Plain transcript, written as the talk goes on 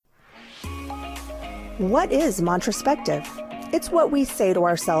What is Mantraspective? It's what we say to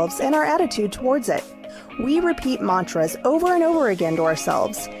ourselves and our attitude towards it. We repeat mantras over and over again to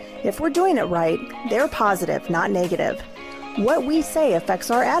ourselves. If we're doing it right, they're positive, not negative. What we say affects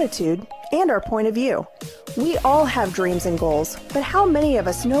our attitude and our point of view. We all have dreams and goals, but how many of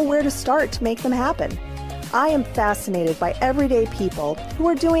us know where to start to make them happen? I am fascinated by everyday people who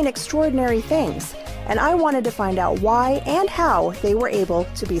are doing extraordinary things, and I wanted to find out why and how they were able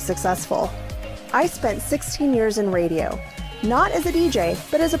to be successful. I spent 16 years in radio, not as a DJ,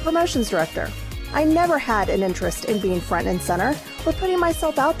 but as a promotions director. I never had an interest in being front and center or putting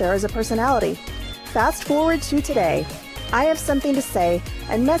myself out there as a personality. Fast forward to today, I have something to say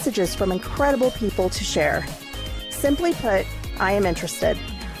and messages from incredible people to share. Simply put, I am interested.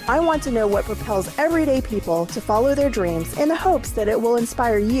 I want to know what propels everyday people to follow their dreams in the hopes that it will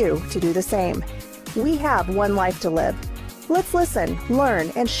inspire you to do the same. We have one life to live. Let's listen,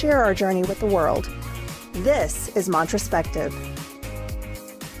 learn, and share our journey with the world. This is Mantraspective.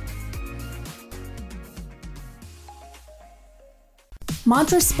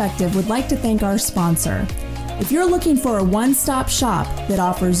 Mantraspective would like to thank our sponsor. If you're looking for a one-stop shop that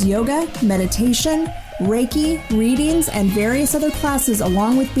offers yoga, meditation, Reiki, readings, and various other classes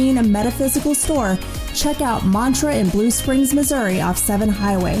along with being a metaphysical store, check out Mantra in Blue Springs, Missouri off 7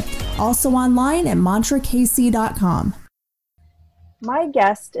 Highway. Also online at mantrakc.com. My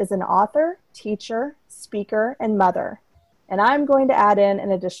guest is an author, teacher, speaker, and mother, and I'm going to add in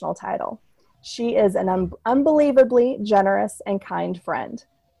an additional title. She is an unbelievably generous and kind friend.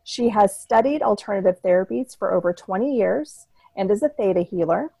 She has studied alternative therapies for over 20 years and is a theta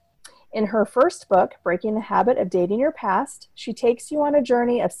healer. In her first book, Breaking the Habit of Dating Your Past, she takes you on a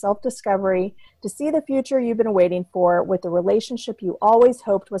journey of self-discovery to see the future you've been waiting for with the relationship you always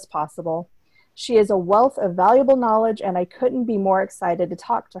hoped was possible. She is a wealth of valuable knowledge, and I couldn't be more excited to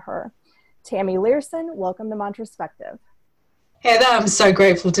talk to her. Tammy Learson, welcome to Mantraspective. Heather, I'm so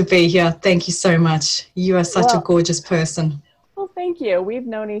grateful to be here. Thank you so much. You are such a gorgeous person. Well, thank you. We've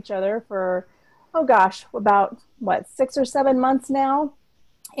known each other for, about 6 or 7 months now.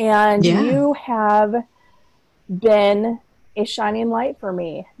 And you have been a shining light for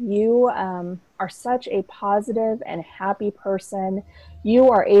me. You are such a positive and happy person.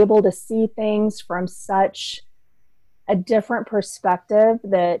 You are able to see things from such a different perspective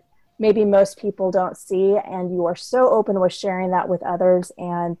that maybe most people don't see. And you are so open with sharing that with others.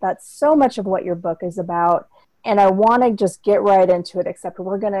 And that's so much of what your book is about. And I want to just get right into it, except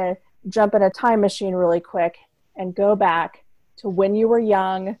we're going to jump in a time machine really quick and go back to when you were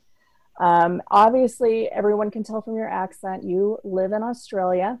young. Obviously, everyone can tell from your accent, you live in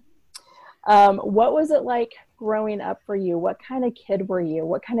Australia. What was it like growing up for you? What kind of kid were you?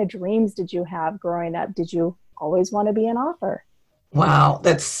 What kind of dreams did you have growing up? Did you always want to be an author? Wow,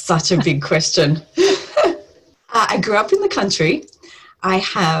 that's such a big question. I grew up in the country. I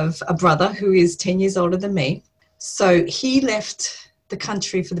have a brother who is 10 years older than me. So he left the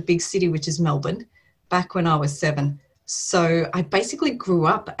country for the big city, which is Melbourne, back when I was 7. So I basically grew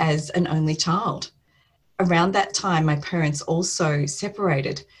up as an only child. Around that time, my parents also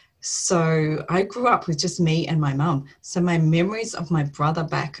separated. So I grew up with just me and my mum. So my memories of my brother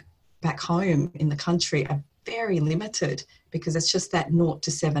back home in the country are very limited because it's just that 0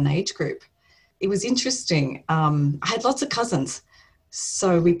 to 7 age group. It was interesting. I had lots of cousins.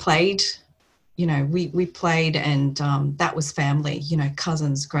 So we played, we played and that was family,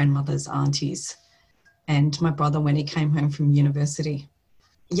 cousins, grandmothers, aunties. And my brother when he came home from university.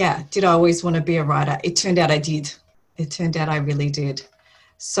 Yeah, did I always want to be a writer? It turned out I did. It turned out I really did.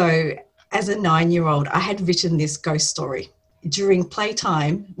 So as a 9-year-old, I had written this ghost story. During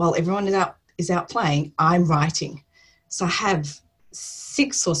playtime, while everyone is out playing, I'm writing. So I have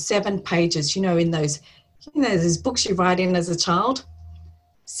 6 or 7 pages, in those books you write in as a child.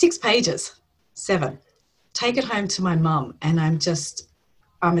 6 pages, 7. Take it home to my mum and I'm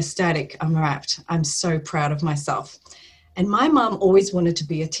ecstatic, I'm rapt. I'm so proud of myself. And my mum always wanted to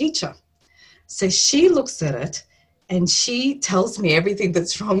be a teacher. So she looks at it and she tells me everything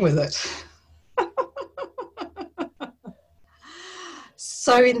that's wrong with it.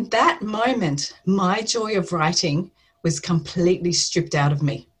 So in that moment, my joy of writing was completely stripped out of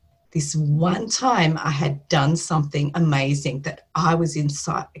me. This one time I had done something amazing that I was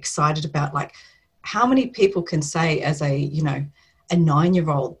excited about. Like, how many people can say as a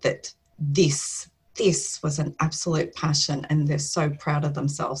 9-year-old that this was an absolute passion and they're so proud of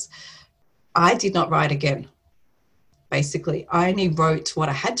themselves. I did not write again. Basically, I only wrote what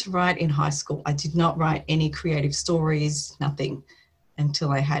I had to write in high school. I did not write any creative stories, nothing,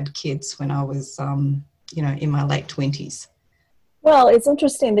 until I had kids when I was, in my late 20s. Well, it's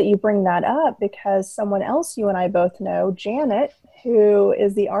interesting that you bring that up because someone else you and I both know, Janet, who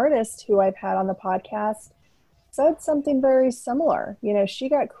is the artist who I've had on the podcast, said something very similar. You know, she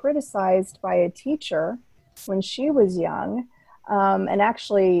got criticized by a teacher when she was young. And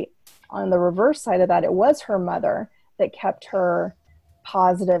actually, on the reverse side of that, it was her mother that kept her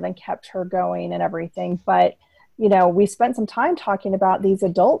positive and kept her going and everything. But, you know, we spent some time talking about these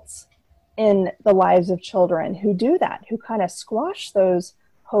adults in the lives of children who do that, who kind of squash those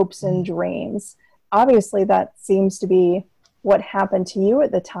hopes and dreams. Obviously, that seems to be what happened to you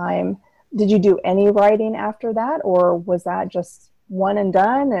at the time. Did you do any writing after that, or was that just one and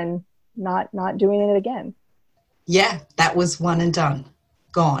done and not doing it again? Yeah, that was one and done,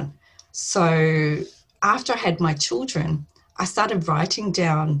 gone. So after I had my children, I started writing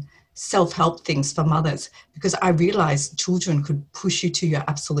down self-help things for mothers because I realized children could push you to your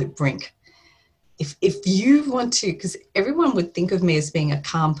absolute brink. If you want to, because everyone would think of me as being a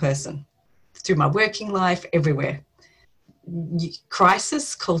calm person through my working life, everywhere.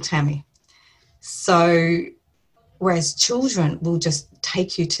 Crisis, call Tammy. So whereas children will just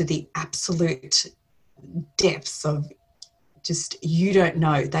take you to the absolute depths of just, you don't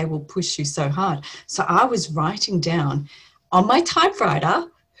know, they will push you so hard. So I was writing down on my typewriter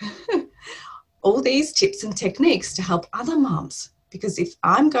all these tips and techniques to help other mums. Because if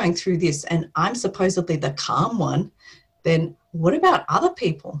I'm going through this and I'm supposedly the calm one, then what about other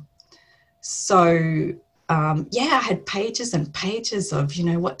people? So yeah, I had pages and pages of, you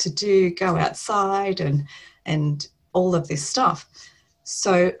know, what to do, go outside and all of this stuff.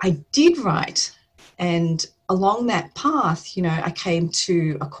 So I did write, and along that path, you know, I came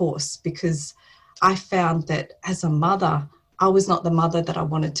to a course because I found that as a mother, I was not the mother that I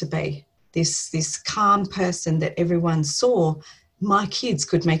wanted to be. This calm person that everyone saw, my kids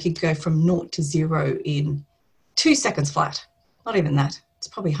could make it go from 0 to 0 in 2 seconds flat. Not even that. It's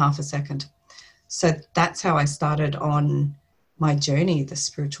probably half a second. So that's how I started on my journey, the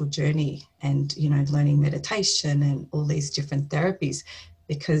spiritual journey, and, you know, learning meditation and all these different therapies,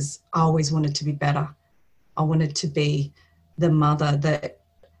 because I always wanted to be better. I wanted to be the mother that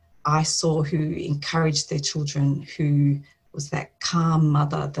I saw who encouraged their children, who was that calm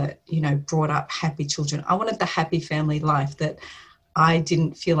mother that, you know, brought up happy children. I wanted the happy family life that I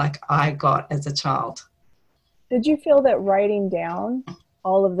didn't feel like I got as a child. Did you feel that writing down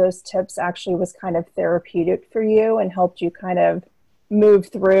all of those tips actually was kind of therapeutic for you and helped you kind of move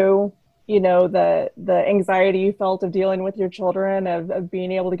through, you know, the anxiety you felt of dealing with your children, of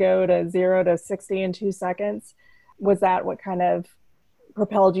being able to go to 0 to 60 in 2 seconds? Was that what kind of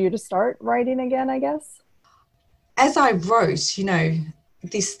propelled you to start writing again, I guess? As I wrote, you know,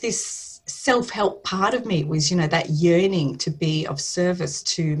 this self-help part of me was, you know, that yearning to be of service,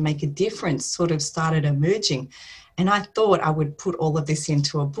 to make a difference, sort of started emerging. And I thought I would put all of this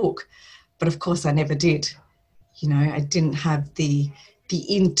into a book, but of course I never did. You know, I didn't have the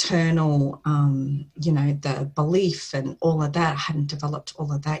internal, you know, the belief and all of that. I hadn't developed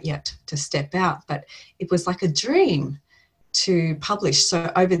all of that yet to step out, but it was like a dream to publish.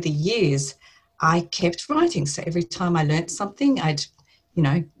 So over the years, I kept writing. So every time I learnt something, I'd, you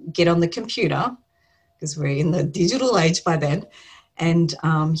know, get on the computer, because we're in the digital age by then, and,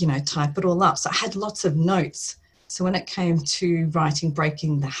 you know, type it all up. So I had lots of notes. So when it came to writing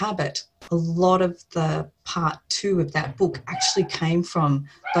Breaking the Habit, a lot of the part 2 of that book actually came from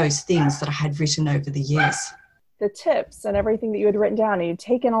those things that I had written over the years. The tips and everything that you had written down, and you'd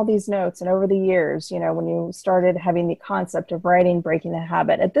taken all these notes, and over the years, you know, when you started having the concept of writing Breaking the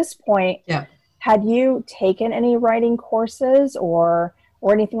Habit, at this point, yeah. Had you taken any writing courses or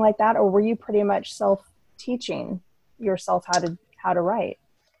anything like that, or were you pretty much self-teaching yourself how to write?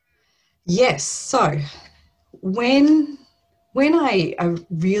 Yes. So when I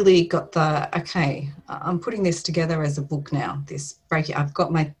really got I'm putting this together as a book now, I've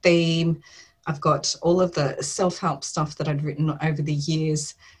got my theme, I've got all of the self-help stuff that I'd written over the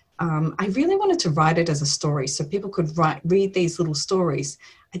years. I really wanted to write it as a story so people could read these little stories.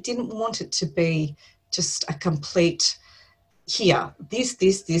 I didn't want it to be just a complete, here, this,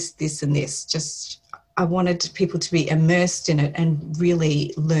 and this. Just, I wanted people to be immersed in it and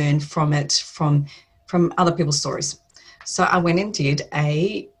really learn from it, from other people's stories. So I went and did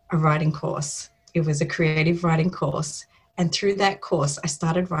a writing course. It was a creative writing course. And through that course, I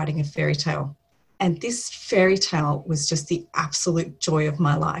started writing a fairy tale. And this fairy tale was just the absolute joy of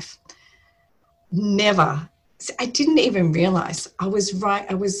my life. I didn't even realize. I was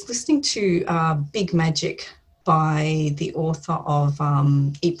listening to Big Magic by the author of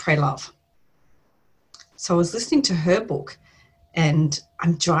Eat, Pray, Love. So I was listening to her book, and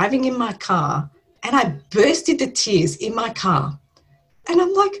I'm driving in my car, and I burst into tears in my car And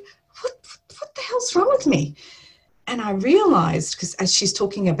I'm like, what the hell's wrong with me? And I realized, because as she's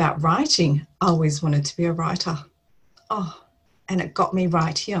talking about writing, I always wanted to be a writer. Oh, and it got me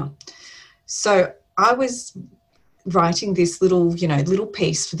right here. So I was writing this little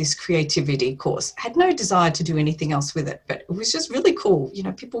piece for this creativity course. I had no desire to do anything else with it, but it was just really cool.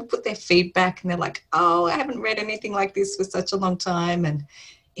 People put their feedback and they're like, oh, I haven't read anything like this for such a long time. And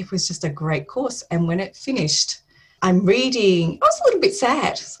it was just a great course. And when it finished, I'm reading, I was a little bit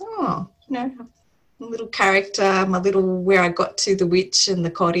sad. So, a little character, where I got to the witch and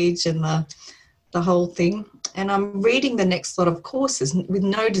the cottage and the whole thing. And I'm reading the next lot of courses with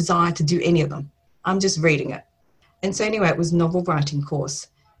no desire to do any of them. I'm just reading it. And so anyway, it was a novel writing course,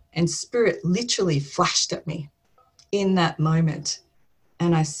 and Spirit literally flashed at me in that moment.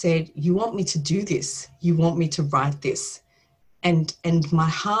 And I said, you want me to do this? You want me to write this? And my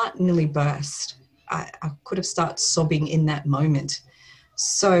heart nearly burst. I could have started sobbing in that moment.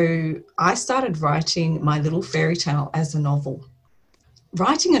 So I started writing my little fairy tale as a novel.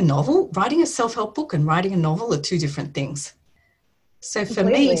 Writing a self-help book and writing a novel are two different things. So for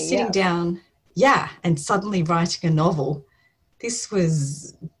me, sitting down, and suddenly writing a novel, this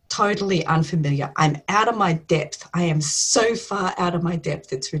was totally unfamiliar. I'm out of my depth. I am so far out of my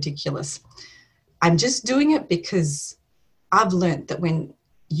depth, it's ridiculous. I'm just doing it because I've learned that when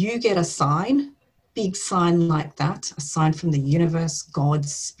you get a sign, big sign like that, a sign from the universe, God,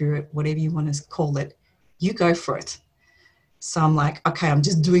 Spirit, whatever you want to call it, you go for it. So I'm like, okay, I'm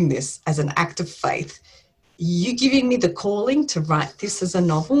just doing this as an act of faith. You giving me the calling to write this as a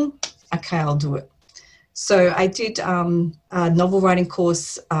novel? Okay, I'll do it. So I did a novel writing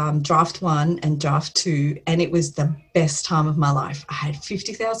course, draft 1 and draft 2, and it was the best time of my life. I had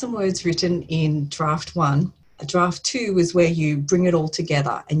 50,000 words written in draft 1. Draft 2 was where you bring it all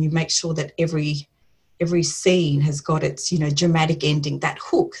together and you make sure that every scene has got its, dramatic ending, that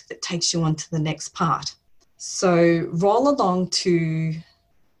hook that takes you on to the next part. So roll along to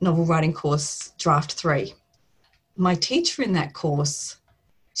novel writing course draft 3. My teacher in that course,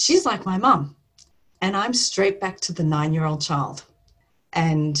 she's like my mum, and I'm straight back to the 9-year-old child.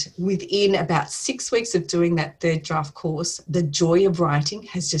 And within about 6 weeks of doing that third draft course, the joy of writing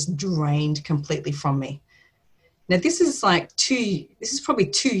has just drained completely from me. Now, this is probably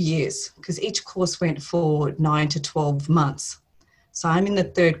 2 years, because each course went for 9 to 12 months. So I'm in the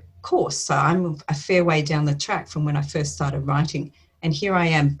third course. So I'm a fair way down the track from when I first started writing. And here I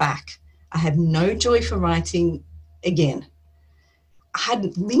am back. I have no joy for writing again. I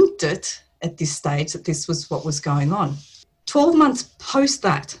hadn't linked it at this stage that this was what was going on. 12 months post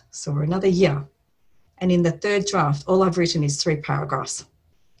that, so we're another year. And in the third draft, all I've written is 3 paragraphs.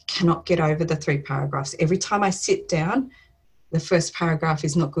 Cannot get over the 3 paragraphs. Every time I sit down, the first paragraph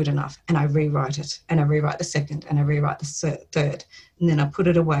is not good enough, and I rewrite it, and I rewrite the second, and I rewrite the third, and then I put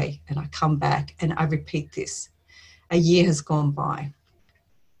it away, and I come back, and I repeat this. A year has gone by.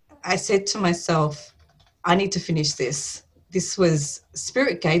 I said to myself, I need to finish this. This was,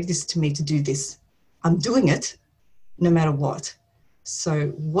 Spirit gave this to me to do this. I'm doing it no matter what. So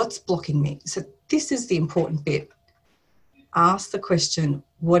what's blocking me? So this is the important bit. Ask the question,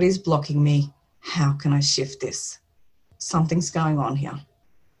 what is blocking me? How can I shift this? Something's going on here.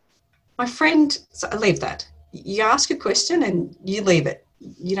 My friend, so I leave that. You ask a question and you leave it.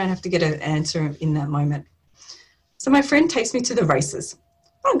 You don't have to get an answer in that moment. So my friend takes me to the races.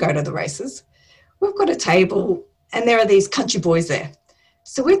 I don't go to the races. We've got a table and there are these country boys there.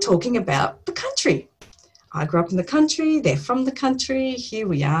 So we're talking about the country. I grew up in the country, they're from the country, here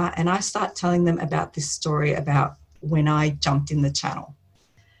we are. And I start telling them about this story about when I jumped in the channel.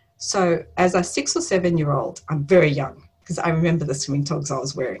 So as a 6 or 7-year-old, I'm very young because I remember the swimming togs I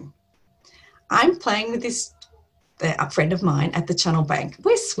was wearing. I'm playing with a friend of mine at the Channel Bank.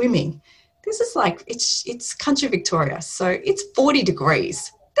 We're swimming. This is like, it's country Victoria. So it's 40 degrees.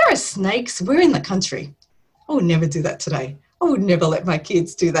 There are snakes. We're in the country. I would never do that today. I would never let my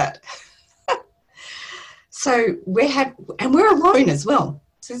kids do that. So we're alone as well.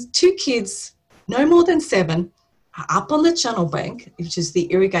 So there's 2 kids, no more than 7, are up on the Channel Bank, which is the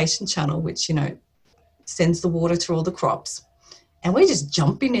irrigation channel, which, sends the water to all the crops. And we're just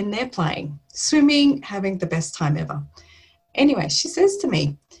jumping in there playing, swimming, having the best time ever. Anyway, she says to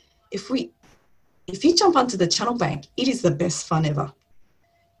me, if you jump onto the Channel Bank, it is the best fun ever.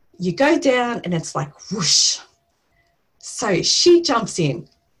 You go down and it's like whoosh. So she jumps in,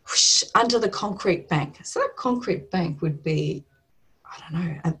 whoosh, under the concrete bank. So that concrete bank would be, I don't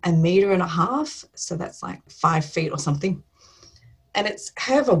know, 1.5 meters. So that's like 5 feet or something. And it's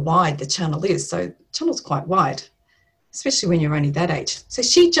however wide the channel is. So the channel's quite wide, especially when you're only that age. So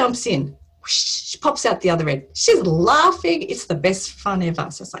she jumps in whoosh, she pops out the other end. She's laughing. It's the best fun ever.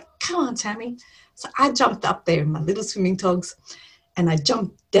 So it's like, come on, Tammy. So I jumped up there in my little swimming togs and I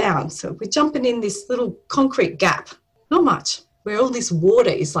jumped down. So we're jumping in this little concrete gap, not much, where all this water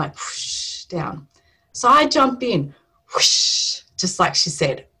is like whoosh down. So I jump in, whoosh, just like she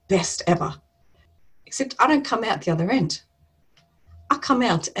said, best ever. Except I don't come out the other end. I come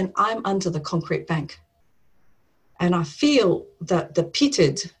out and I'm under the concrete bank. And I feel the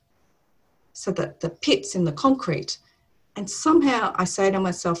pitted, so that the pits in the concrete. And somehow I say to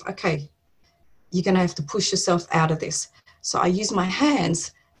myself, okay, you're going to have to push yourself out of this. So I use my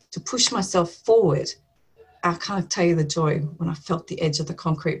hands to push myself forward. I can't tell you the joy when I felt the edge of the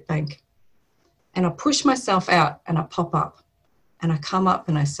concrete bank. And I push myself out and I pop up. And I come up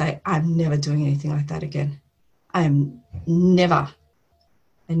and I say, I'm never doing anything like that again. I'm never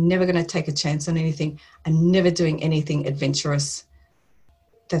going to take a chance on anything. I'm never doing anything adventurous.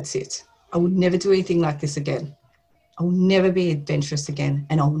 That's it. I would never do anything like this again. I will never be adventurous again,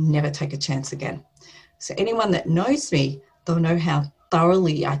 and I'll never take a chance again. So anyone that knows me, they'll know how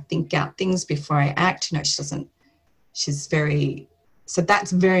thoroughly I think out things before I act. You know, so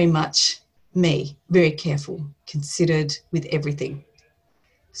that's very much me, very careful, considered with everything.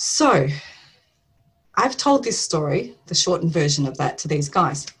 So I've told this story, the shortened version of that, to these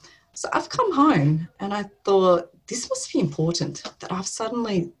guys. So I've come home and I thought, this must be important that I've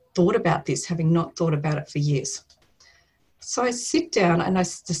suddenly thought about this, having not thought about it for years. So I sit down and I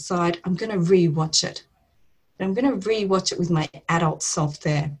decide I'm going to re-watch it. And I'm going to re-watch it with my adult self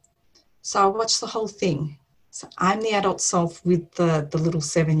there. So I watch the whole thing. So I'm the adult self with the little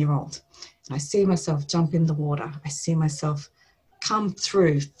 7-year-old. And I see myself jump in the water. I see myself come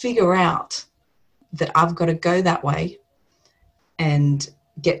through, figure out that I've got to go that way and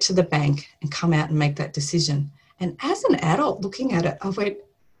get to the bank and come out and make that decision. And as an adult looking at it, I went,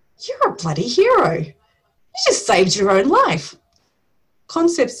 you're a bloody hero. You just saved your own life.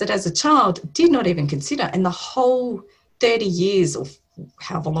 Concepts that as a child did not even consider. And the whole 30 years or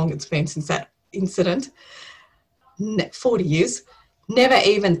however long it's been since that incident, 40 years, never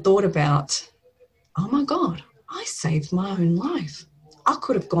even thought about, oh my God, I saved my own life. I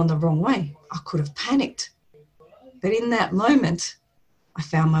could have gone the wrong way. I could have panicked. But in that moment, I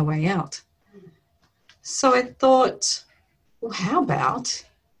found my way out. So I thought, well, how about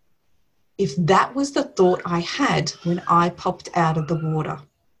if that was the thought I had when I popped out of the water?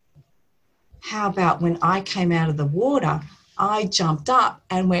 How about when I came out of the water, I jumped up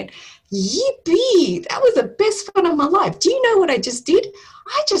and went, yippee, that was the best fun of my life. Do you know what I just did?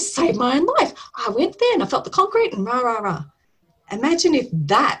 I just saved my own life. I went there and I felt the concrete and rah, rah, rah. Imagine if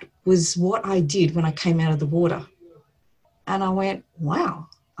that was what I did when I came out of the water. And I went, wow,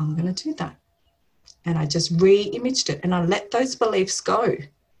 I'm going to do that. And I just re-imaged it and I let those beliefs go.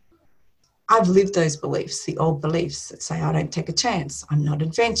 I've lived those beliefs, the old beliefs that say I don't take a chance, I'm not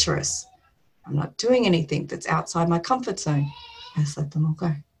adventurous, I'm not doing anything that's outside my comfort zone. I just let them all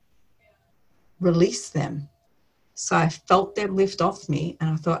go. Release them. So I felt them lift off me and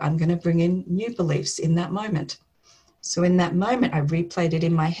I thought I'm going to bring in new beliefs in that moment. So in that moment, I replayed it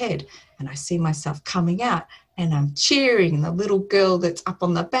in my head and I see myself coming out and I'm cheering. And the little girl that's up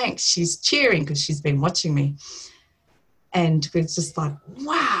on the bank, she's cheering because she's been watching me. And we're just like,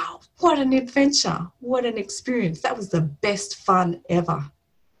 wow, what an adventure. What an experience. That was the best fun ever.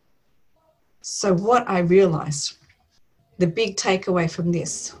 So what I realized, the big takeaway from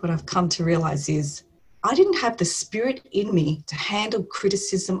this, what I've come to realize is I didn't have the spirit in me to handle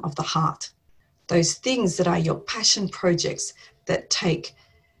criticism of the heart. Those things that are your passion projects that take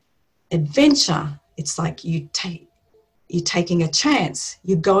adventure. It's like you're taking a chance.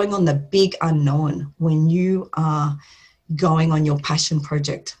 You're going on the big unknown when you are going on your passion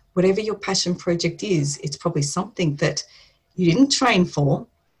project. Whatever your passion project is, it's probably something that you didn't train for.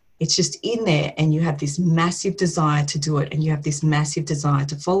 It's just in there and you have this massive desire to do it and you have this massive desire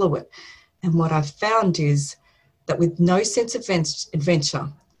to follow it. And what I've found is that with no sense of adventure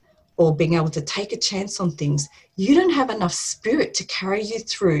or being able to take a chance on things, you don't have enough spirit to carry you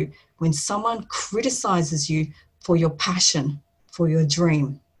through when someone criticizes you for your passion, for your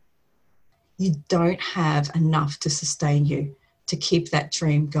dream. You don't have enough to sustain you to keep that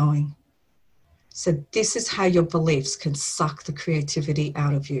dream going. So this is how your beliefs can suck the creativity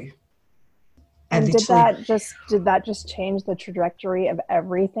out of you. And did that just change the trajectory of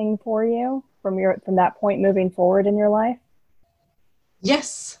everything for you from that point moving forward in your life?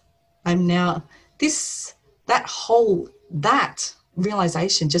 Yes. I'm now that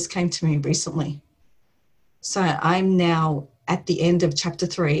realization just came to me recently. So I'm now at the end of chapter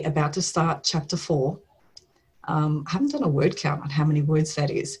 3, about to start chapter 4. I haven't done a word count on how many words that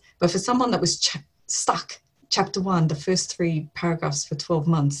is, but for someone that was stuck, chapter 1, the first 3 paragraphs for 12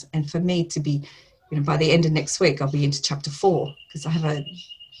 months, and for me to be, by the end of next week, I'll be into chapter 4, because I have a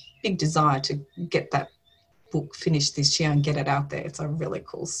big desire to get that book finished this year and get it out there. It's a really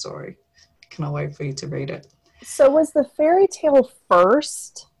cool story. Cannot wait for you to read it. So was the fairy tale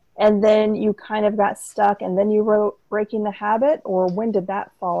first, and then you kind of got stuck, and then you wrote Breaking the Habit, or when did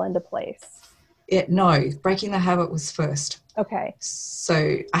that fall into place? No, Breaking the Habit was first. Okay.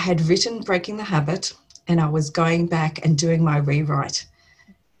 So I had written Breaking the Habit, and I was going back and doing my rewrite.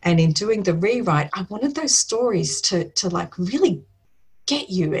 And in doing the rewrite, I wanted those stories to like really get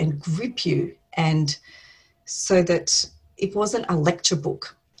you and grip you, and so that it wasn't a lecture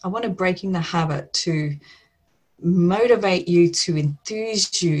book. I wanted Breaking the Habit to motivate you, to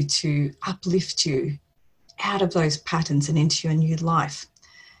enthuse you, to uplift you out of those patterns and into your new life.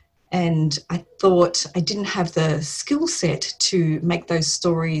 And I thought I didn't have the skill set to make those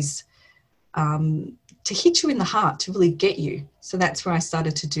stories to hit you in the heart, to really get you. So that's where I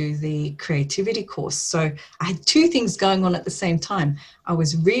started to do the creativity course. So I had 2 things going on at the same time. I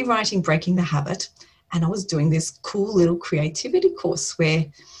was rewriting Breaking the Habit, and I was doing this cool little creativity course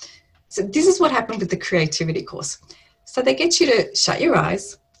so this is what happened with the creativity course. So they get you to shut your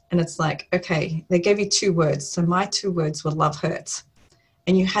eyes, and it's like, okay, they gave you 2 words. So my 2 words were love hurts.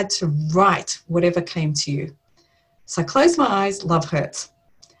 And you had to write whatever came to you. So I closed my eyes, love hurts.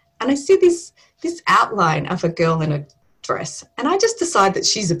 And I see this outline of a girl in a dress, and I just decide that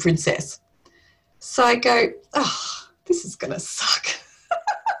she's a princess. So I go, oh, this is going to suck.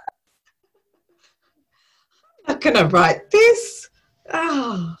 I'm not going to write this.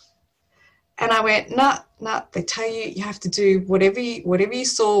 Oh. And I went, nah, they tell you have to do whatever you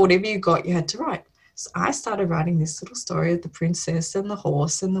saw, whatever you got, you had to write. So I started writing this little story of the princess and the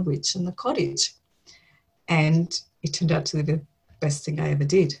horse and the witch and the cottage. And it turned out to be the best thing I ever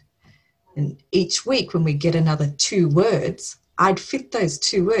did. And each week when we get another 2 words, I'd fit those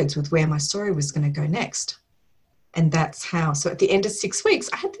 2 words with where my story was going to go next. And that's how, so at the end of 6 weeks,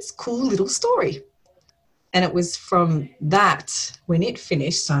 I had this cool little story. And it was from that, when it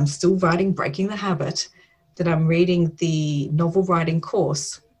finished, so I'm still writing Breaking the Habit, that I'm reading the novel writing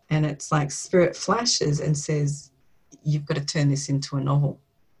course, and it's like Spirit flashes and says, you've got to turn this into a novel.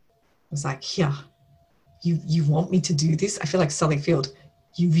 I was like, yeah, you want me to do this? I feel like Sally Field.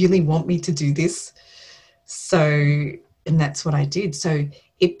 You really want me to do this? So, and that's what I did. So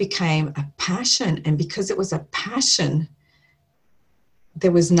it became a passion. And because it was a passion,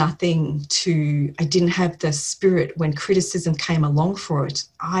 there was nothing I didn't have the spirit when criticism came along for it.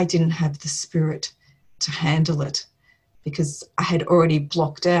 I didn't have the spirit to handle it because I had already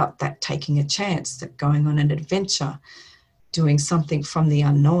blocked out that taking a chance, that going on an adventure, doing something from the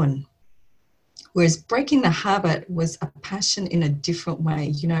unknown. Whereas Breaking the Habit was a passion in a different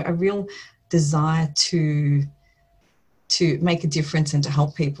way, a real desire to make a difference and to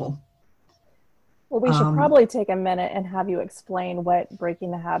help people. Well, we should probably take a minute and have you explain what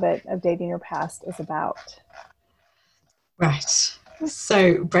Breaking the Habit of Dating Your Past is about. Right.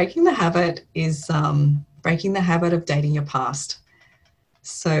 So Breaking the Habit is breaking the habit of dating your past.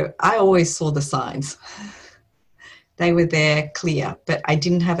 So I always saw the signs. They were there, clear, but I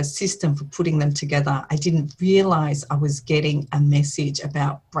didn't have a system for putting them together. I didn't realize I was getting a message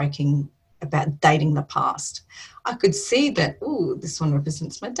about dating the past. I could see that, this one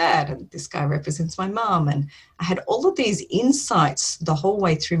represents my dad and this guy represents my mom. And I had all of these insights the whole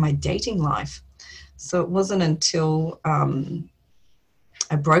way through my dating life. So it wasn't until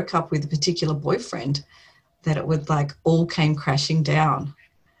I broke up with a particular boyfriend that it would all came crashing down.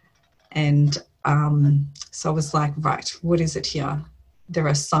 And so I was like, right, what is it here? There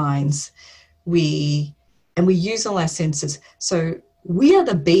are signs. We use all our senses. So we are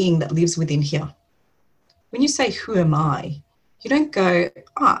the being that lives within here. When you say, who am I? You don't go,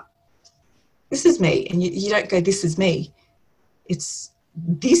 this is me. And you don't go, this is me. It's,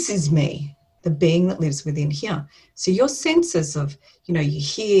 this is me, the being that lives within here. So your senses of, you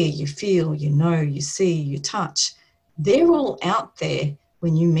hear, you feel, you see, you touch, they're all out there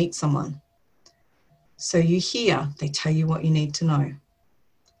when you meet someone. So you hear, they tell you what you need to know.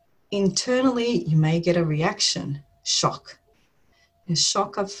 Internally, you may get a reaction, shock. And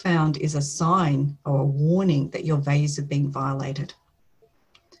shock, I've found, is a sign or a warning that your values are being violated.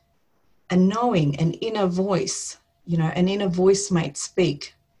 And knowing, an inner voice, an inner voice might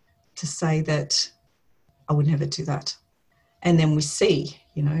speak to say that I would never do that. And then we see,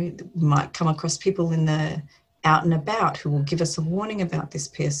 we might come across people out and about who will give us a warning about this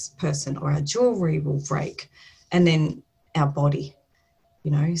person, or our jewelry will break. And then our body.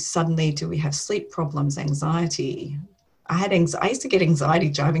 Suddenly do we have sleep problems, anxiety? I used to get anxiety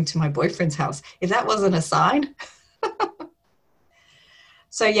driving to my boyfriend's house. If that wasn't a sign.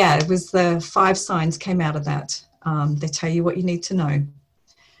 So yeah, it was the 5 signs came out of that. They tell you what you need to know: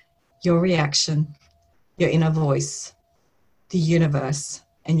 your reaction, your inner voice, the universe,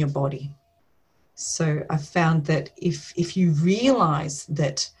 and your body. So I found that if you realize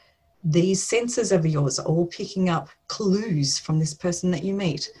that these senses of yours are all picking up clues from this person that you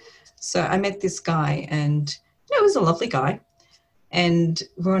meet. So I met this guy, and it was a lovely guy. And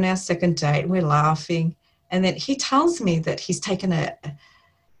we're on our second date, and we're laughing. And then he tells me that he's taken a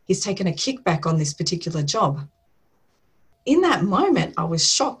kickback on this particular job. In that moment, I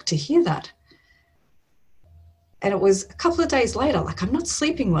was shocked to hear that. And it was a couple of days later, like, I'm not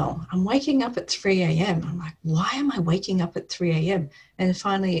sleeping well. I'm waking up at 3 a.m. I'm like, why am I waking up at 3 a.m.? And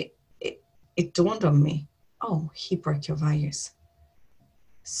finally, it dawned on me, oh, he broke your values.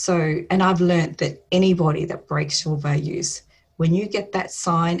 So, and I've learned that anybody that breaks your values, when you get that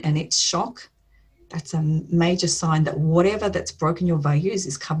sign and it's shock, that's a major sign that whatever that's broken your values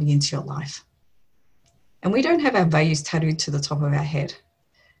is coming into your life. And we don't have our values tattooed to the top of our head.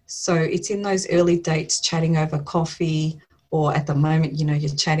 So it's in those early dates, chatting over coffee, or at the moment,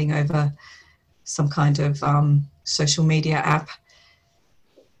 you're chatting over some kind of social media app.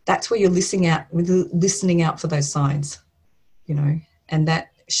 That's where you're listening out for those signs, and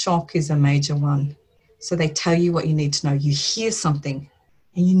that shock is a major one. So they tell you what you need to know. You hear something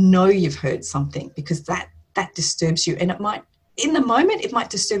and you've heard something, because that disturbs you. And in the moment, it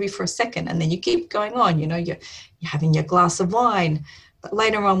might disturb you for a second, and then you keep going on, you're having your glass of wine. But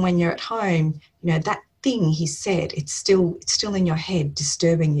later on, when you're at home, that thing he said, it's still in your head,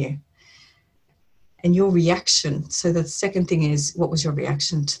 disturbing you. And your reaction. So the second thing is, what was your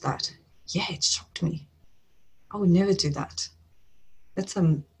reaction to that? Yeah, it shocked me. I would never do that. That's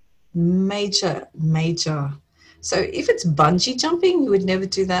a major. So if it's bungee jumping, you would never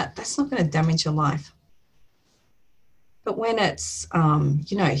do that. That's not going to damage your life. But when it's,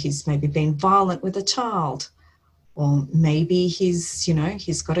 he's maybe been violent with a child, or maybe he's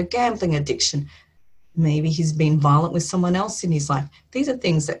got a gambling addiction. Maybe he's been violent with someone else in his life. These are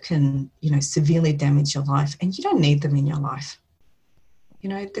things that can, severely damage your life, and you don't need them in your life.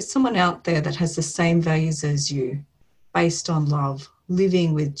 There's someone out there that has the same values as you, based on love,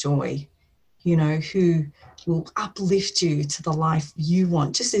 living with joy, who will uplift you to the life you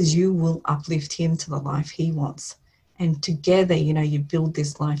want, just as you will uplift him to the life he wants. And together, you build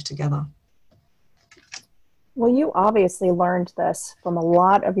this life together. Well, you obviously learned this from a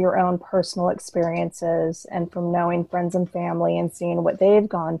lot of your own personal experiences and from knowing friends and family and seeing what they've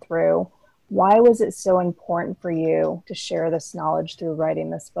gone through. Why was it so important for you to share this knowledge through writing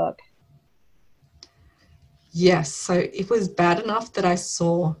this book? Yes, so it was bad enough that I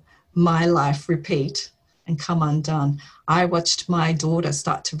saw my life repeat and come undone. I watched my daughter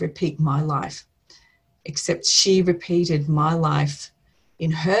start to repeat my life, except she repeated my life in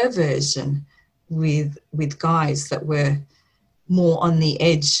her version with guys that were more on the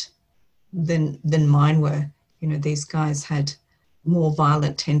edge than mine were. These guys had more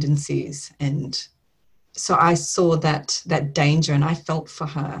violent tendencies, and so I saw that danger, and I felt for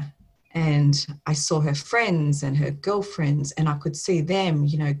her, and I saw her friends and her girlfriends, and I could see them,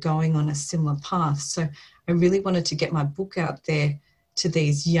 going on a similar path. So I really wanted to get my book out there to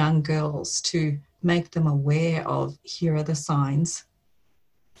these young girls to make them aware of, here are the signs,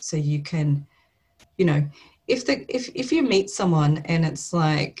 so you can, if you meet someone and it's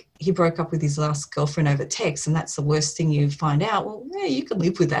like he broke up with his last girlfriend over text, and that's the worst thing you find out, well, yeah, you can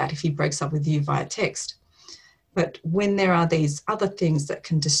live with that if he breaks up with you via text. But when there are these other things that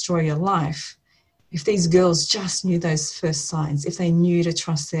can destroy your life, if these girls just knew those first signs, if they knew to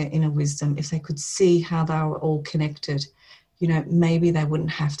trust their inner wisdom, if they could see how they were all connected, maybe they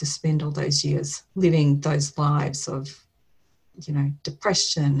wouldn't have to spend all those years living those lives of,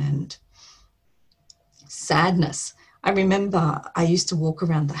 depression and sadness. I remember I used to walk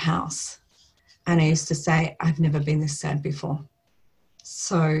around the house and I used to say, I've never been this sad before.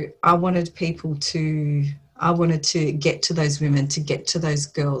 So I wanted to get to those women, to get to those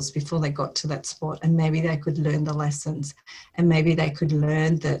girls before they got to that spot, and maybe they could learn the lessons, and maybe they could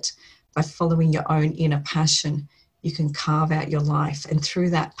learn that by following your own inner passion, you can carve out your life, and through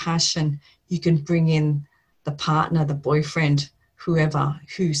that passion, you can bring in the partner, the boyfriend, whoever,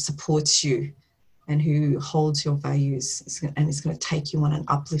 who supports you and who holds your values and is going to take you on an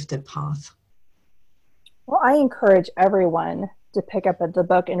uplifted path. Well, I encourage everyone to pick up the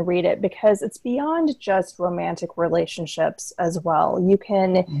book and read it, because it's beyond just romantic relationships as well. You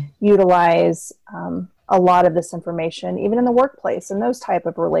can utilize a lot of this information, even in the workplace and those type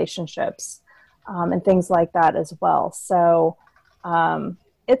of relationships, and things like that as well. So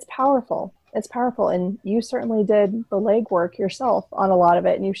it's powerful. It's powerful. And you certainly did the legwork yourself on a lot of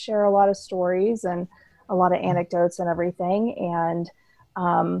it. And you share a lot of stories and a lot of anecdotes and everything. And,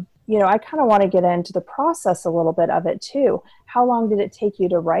 I kind of want to get into the process a little bit of it too. How long did it take you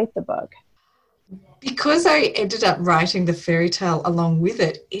to write the book? Because I ended up writing the fairy tale along with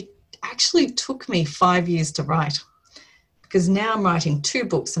it, it actually took me 5 years to write, because now I'm writing 2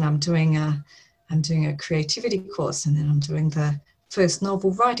 books, and I'm doing a creativity course, and then I'm doing the first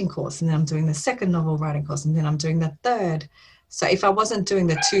novel writing course, and then I'm doing the second novel writing course, and then I'm doing the third. So if I wasn't doing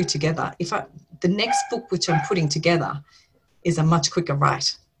the 2 together, the next book which I'm putting together is a much quicker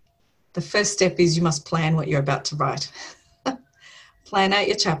write. The first step is you must plan what you're about to write. Plan out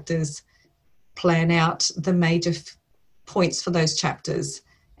your chapters, plan out the major points for those chapters,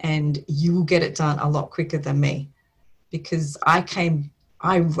 and you will get it done a lot quicker than me, because I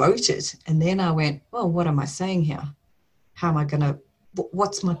wrote it and then I went, well, what am I saying here? How am I going to,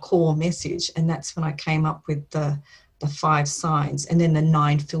 what's my core message? And that's when I came up with the 5 signs and then the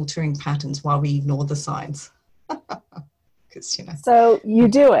 9 filtering patterns while we ignore the signs. So you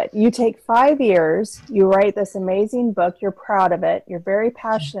do it. You take 5 years, you write this amazing book, you're proud of it, you're very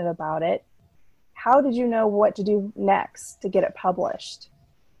passionate about it. How did you know what to do next to get it published?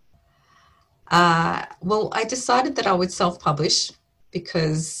 Well, I decided that I would self-publish,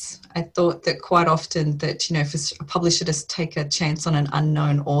 because I thought that quite often that, for a publisher to take a chance on an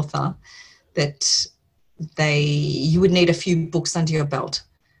unknown author, that you would need a few books under your belt.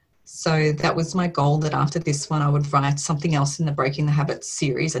 So that was my goal, that after this one I would write something else in the Breaking the Habit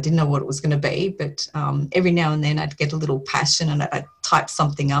series. I didn't know what it was going to be, but every now and then I'd get a little passion and I'd type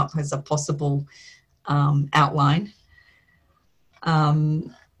something up as a possible outline.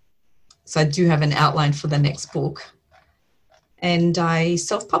 So I do have an outline for the next book. And I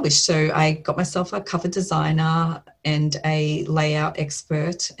self-published. So I got myself a cover designer and a layout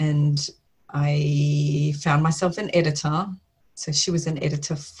expert, and I found myself an editor. So she was an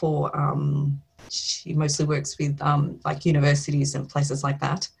editor for, she mostly works with like universities and places like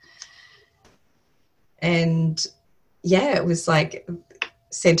that. And yeah, it was like,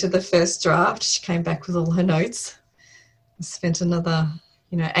 sent her the first draft. She came back with all her notes. I spent another,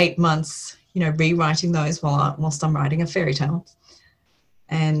 8 months, rewriting those whilst I'm writing a fairy tale,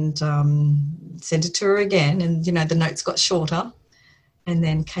 and sent it to her again. And, the notes got shorter, and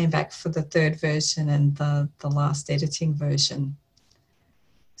then came back for the 3rd version and the last editing version.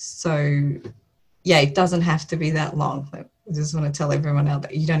 So, yeah, it doesn't have to be that long. I just want to tell everyone out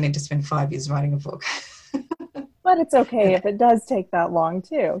that you don't need to spend 5 years writing a book. But it's okay if it does take that long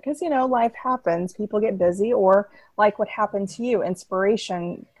too, because, life happens, people get busy, or like what happened to you,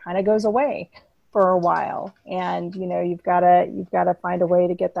 inspiration kind of goes away for a while, and, you've got to find a way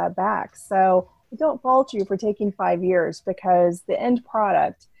to get that back. So I don't fault you for taking 5 years, because the end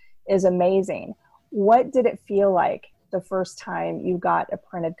product is amazing. What did it feel like the first time you got a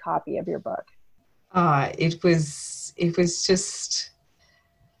printed copy of your book? It was just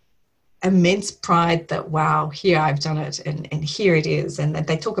immense pride that, wow, here I've done it, and here it is. And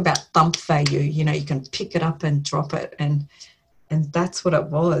they talk about thump value, you can pick it up and drop it, and that's what it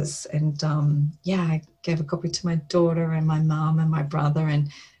was. And I gave a copy to my daughter and my mum and my brother, and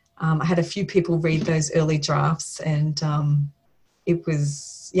I had a few people read those early drafts, and it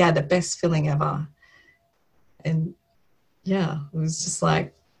was the best feeling ever. And it was just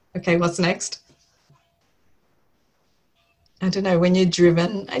like, okay, what's next? I don't know, when you're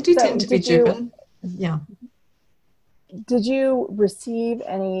driven, I do tend to be driven. Yeah. Did you receive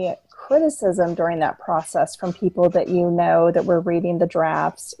any criticism during that process from people that that were reading the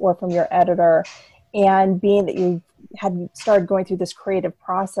drafts, or from your editor? And being that you had started going through this creative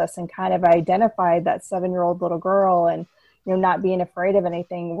process and kind of identified that 7-year-old little girl, and not being afraid of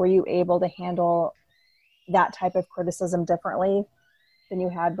anything, were you able to handle that type of criticism differently than you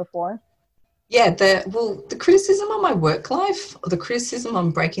had before? Yeah, the criticism on my work life, or the criticism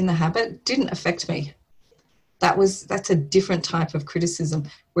on Breaking the Habit, didn't affect me. That's a different type of criticism.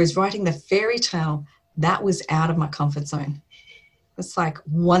 Whereas writing the fairy tale, that was out of my comfort zone. It's like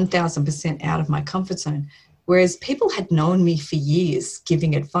 1000% out of my comfort zone. Whereas people had known me for years,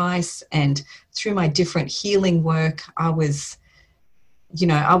 giving advice, and through my different healing work, I was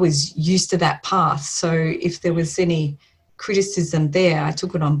used to that path. So if there was any criticism there, I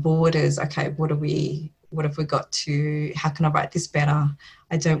took it on board as, okay, what have we got to, how can I write this better?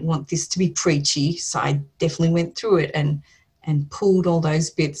 I don't want this to be preachy. So I definitely went through it and pulled all those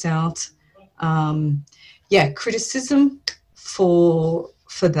bits out. Criticism for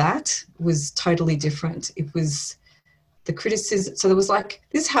for that was totally different. It was the criticism. So there was like,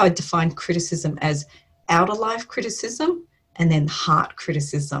 this is how I define criticism: as outer life criticism and then heart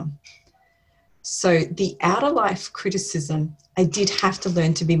criticism. So the outer life criticism, I did have to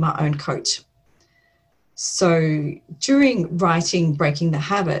learn to be my own coach. So during writing Breaking the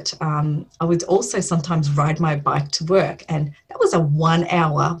Habit, I would also sometimes ride my bike to work, and that was a 1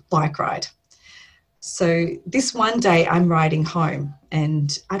 hour bike ride. So this one day I'm riding home,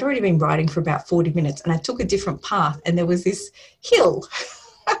 and I'd already been riding for about 40 minutes, and I took a different path, and there was this hill.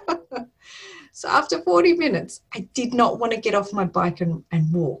 So after 40 minutes, I did not want to get off my bike and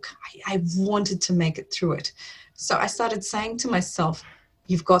walk. I wanted to make it through it. So I started saying to myself,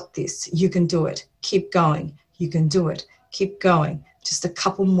 you've got this, you can do it, keep going, you can do it, keep going. Just a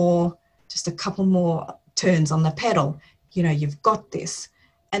couple more turns on the pedal, you've got this.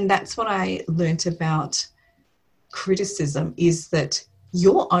 And that's what I learned about criticism, is that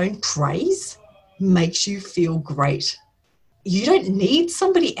your own praise makes you feel great. You don't need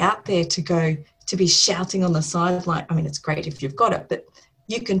somebody out there to be shouting on the sideline. I mean, it's great if you've got it, but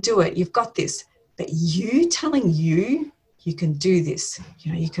you can do it, you've got this. But you telling you can do this,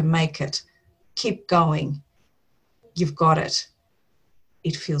 you can make it, keep going, you've got it.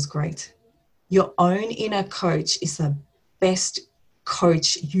 It feels great. Your own inner coach is the best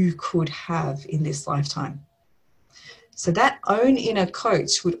coach you could have in this lifetime. So that own inner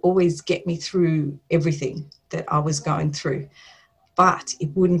coach would always get me through everything that I was going through, but it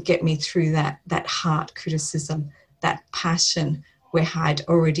wouldn't get me through that heart criticism, that passion where I'd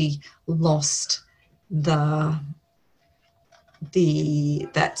already lost that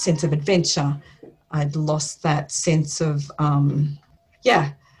sense of adventure. I'd lost that sense of,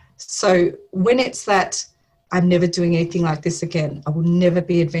 So when it's that, I'm never doing anything like this again, I will never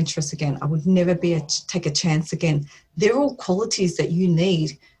be adventurous again, I would never take a chance again. They're all qualities that you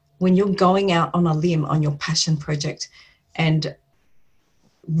need when you're going out on a limb on your passion project. And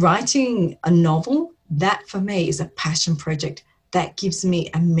writing a novel, that for me is a passion project. That gives me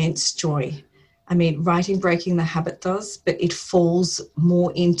immense joy. I mean, writing Breaking the Habit does, but it falls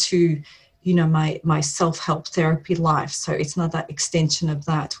more into, my self-help therapy life. So it's another extension of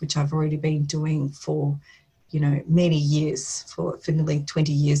that, which I've already been doing for, many years, for nearly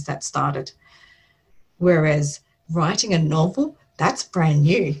 20 years that started. Whereas writing a novel, that's brand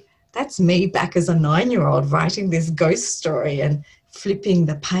new. That's me back as a 9-year-old writing this ghost story and flipping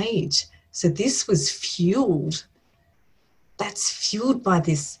the page. So this was fueled. That's fueled by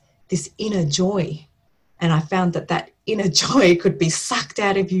this inner joy. And I found that inner joy could be sucked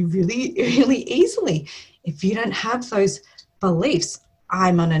out of you really, really easily. If you don't have those beliefs,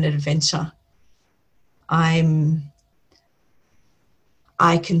 I'm on an adventure. I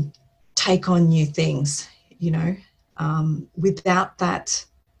can take on new things, without that,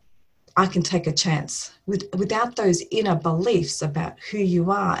 I can take a chance. Without those inner beliefs about who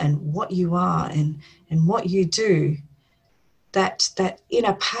you are and what you are and what you do, that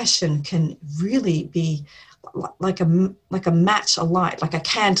inner passion can really be like a match, a light, like a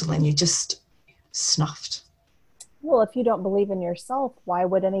candle, and you just snuffed. Well, if you don't believe in yourself, why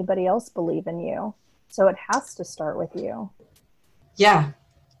would anybody else believe in you? So it has to start with you. Yeah.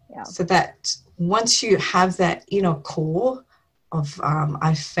 So that once you have that inner core of,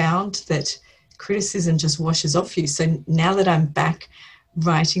 I found that criticism just washes off you. So now that I'm back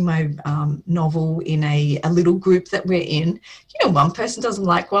writing my novel in a little group that we're in, one person doesn't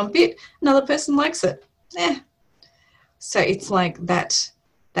like one bit, another person likes it. So it's like that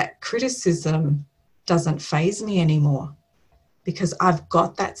criticism doesn't faze me anymore, because I've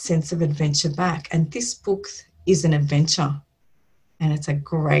got that sense of adventure back. And this book is an adventure, and it's a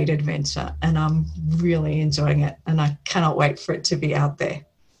great adventure, and I'm really enjoying it, and I cannot wait for it to be out there.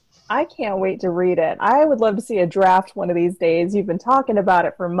 I can't wait to read it. I would love to see a draft one of these days. You've been talking about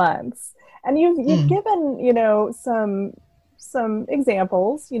it for months, and you've given, some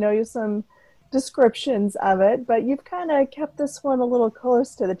examples, some descriptions of it, but you've kind of kept this one a little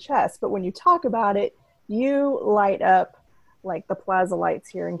close to the chest. But when you talk about it, you light up like the plaza lights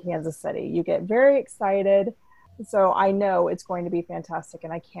here in Kansas City. You get very excited. So I know it's going to be fantastic,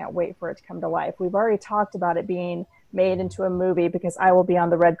 and I can't wait for it to come to life. We've already talked about it being made into a movie because I will be on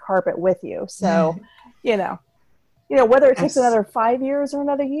the red carpet with you. So, whether it takes another 5 years or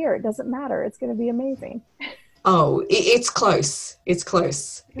another year, it doesn't matter. It's going to be amazing. Oh, it's close. It's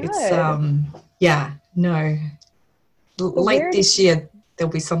close. Good. Late this year,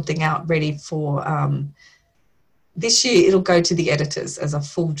 there'll be something out ready for, this year it'll go to the editors as a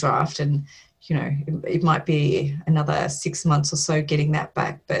full draft, and it might be another 6 months or so getting that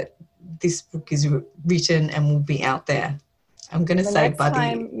back, but this book is written and will be out there I'm going to say by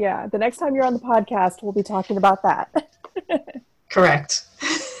the next time you're on the podcast, we'll be talking about that. Correct.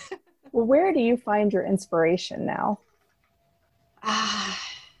 Well, where do you find your inspiration now?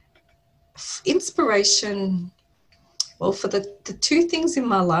 Inspiration, well, for the two things in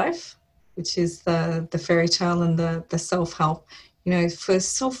my life, which is the fairy tale and the self-help, you know, for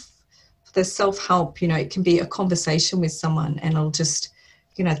the self-help, you know, it can be a conversation with someone and it'll just,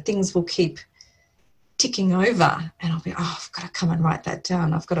 you know, things will keep ticking over and I'll be, I've got to come and write that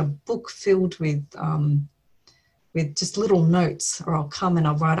down. I've got a book filled with just little notes, or I'll come and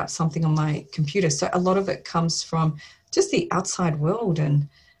I'll write up something on my computer. So a lot of it comes from just the outside world, and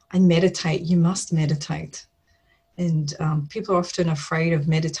I meditate. You must meditate. And people are often afraid of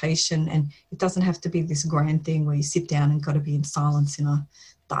meditation, and it doesn't have to be this grand thing where you sit down and got to be in silence in a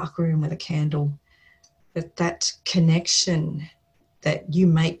dark room with a candle. But that connection that you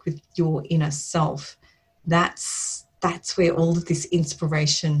make with your inner self, that's where all of this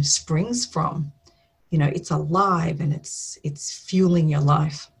inspiration springs from. You know, it's alive and it's fueling your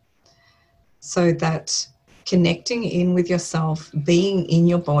life. So that connecting in with yourself, being in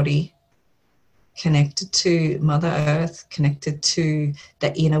your body, connected to Mother Earth, connected to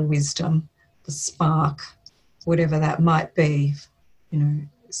the inner wisdom, the spark, whatever that might be, you know,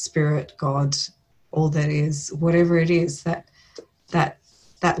 spirit, God, all that is, whatever it is, that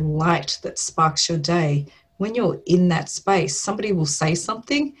light that sparks your day. When you're in that space, somebody will say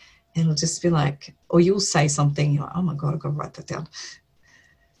something and it'll just be like, or you'll say something, you're like, oh my God, I've got to write that down.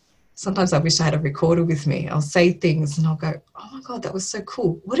 Sometimes I wish I had a recorder with me. I'll say things and I'll go, oh my God, that was so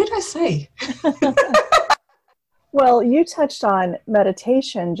cool. What did I say? Well, you touched on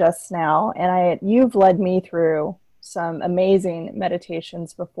meditation just now, and you've led me through some amazing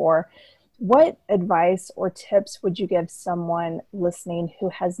meditations before. What advice or tips would you give someone listening who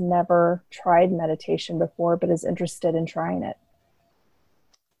has never tried meditation before but is interested in trying it?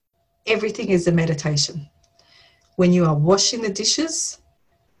 Everything is a meditation. When you are washing the dishes,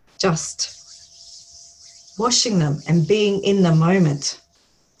 just washing them and being in the moment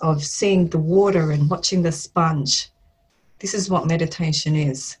of seeing the water and watching the sponge. This is what meditation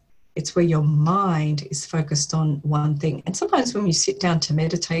is. It's where your mind is focused on one thing. And sometimes when you sit down to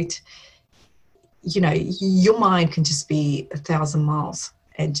meditate, you know, your mind can just be 1,000 miles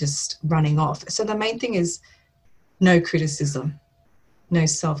and just running off. So the main thing is no criticism. No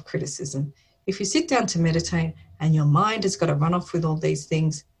self-criticism. If you sit down to meditate and your mind has got to run off with all these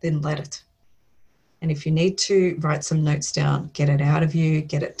things, then let it. And if you need to, write some notes down, get it out of you,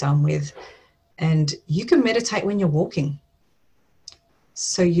 get it done with. And you can meditate when you're walking.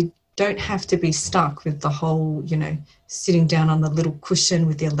 So you don't have to be stuck with the whole, you know, sitting down on the little cushion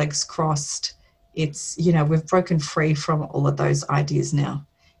with your legs crossed. It's, you know, we've broken free from all of those ideas now.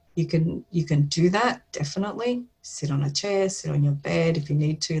 You can do that, definitely. Sit on a chair, sit on your bed. If you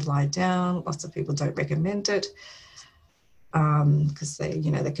need to, lie down. Lots of people don't recommend it because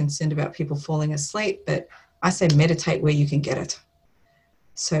they're concerned about people falling asleep. But I say meditate where you can get it.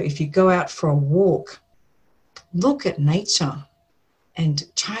 So if you go out for a walk, look at nature and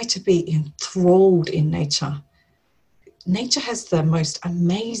try to be enthralled in nature. Nature has the most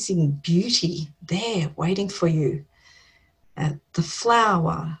amazing beauty there waiting for you. The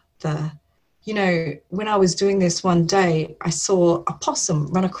flower, when I was doing this one day, I saw a possum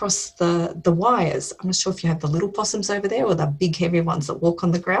run across the wires. I'm not sure if you have the little possums over there or the big heavy ones that walk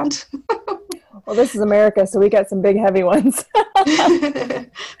on the ground. Well, this is America, so we got some big heavy ones.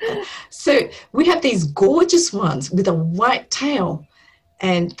 So we have these gorgeous ones with a white tail,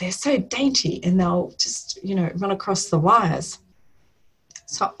 and they're so dainty, and they'll just, run across the wires.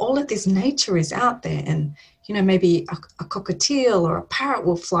 So all of this nature is out there, and maybe a cockatiel or a parrot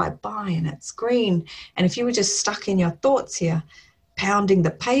will fly by and it's green. And if you were just stuck in your thoughts here, pounding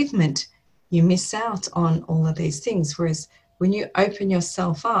the pavement, you miss out on all of these things. Whereas when you open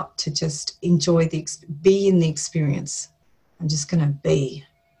yourself up to just enjoy be in the experience, I'm just going to be.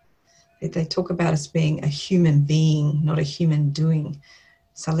 They talk about us being a human being, not a human doing.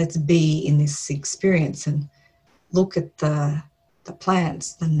 So let's be in this experience and look at the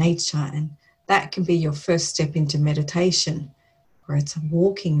plants, the nature, and that can be your first step into meditation, where it's a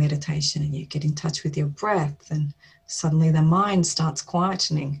walking meditation and you get in touch with your breath and suddenly the mind starts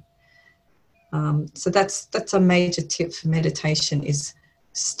quietening. So that's a major tip for meditation, is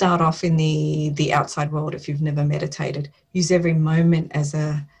start off in the outside world. If you've never meditated, use every moment as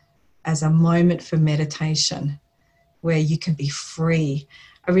a moment for meditation where you can be free.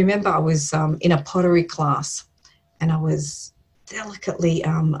 I remember I was in a pottery class and I was delicately,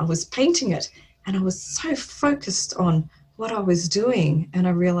 I was painting it, and I was so focused on what I was doing, and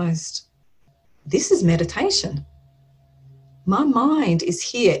I realized this is meditation. my mind is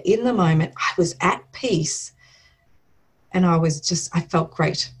here in the moment. I was at peace and I felt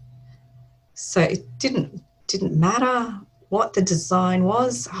great. So it didn't matter what the design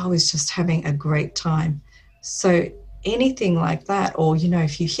was. I was just having a great time. So anything like that, or, you know,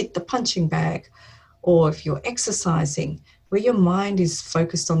 if you hit the punching bag, or if you're exercising, where your mind is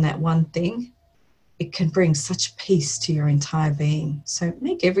focused on that one thing, it can bring such peace to your entire being. So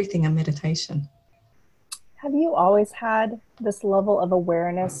make everything a meditation. Have you always had this level of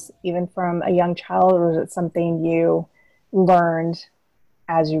awareness, even from a young child, or is it something you learned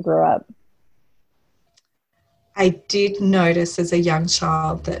as you grew up? I did notice as a young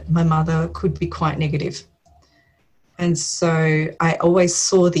child that my mother could be quite negative. And so I always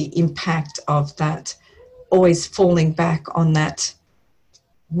saw the impact of that, always falling back on that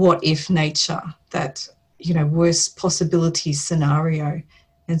what if nature, that, you know, worst possibility scenario.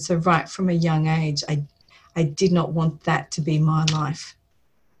 And so right from a young age, I did not want that to be my life,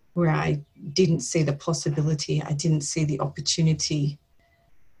 where I didn't see the possibility, I didn't see the opportunity.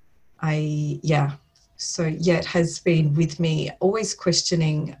 So it has been with me, always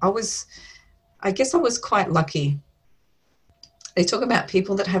questioning. I guess I was quite lucky. They talk about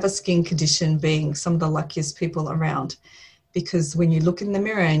people that have a skin condition being some of the luckiest people around, because when you look in the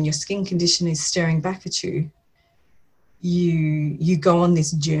mirror and your skin condition is staring back at you, you go on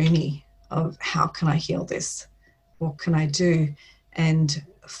this journey of, how can I heal this? What can I do? And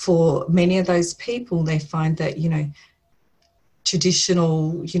for many of those people, they find that, you know,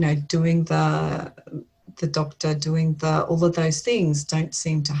 traditional, you know, doing the doctor, doing all of those things don't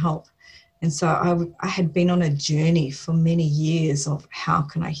seem to help. And so I had been on a journey for many years of, how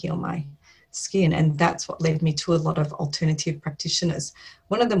can I heal my skin? And that's what led me to a lot of alternative practitioners.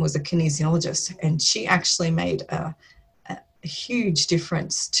 One of them was a kinesiologist, and she actually made a huge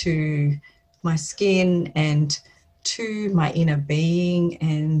difference to my skin and to my inner being.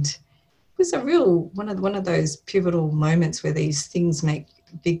 And it was a real one of those pivotal moments where these things make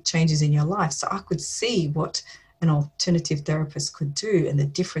big changes in your life. So I could see what an alternative therapist could do and the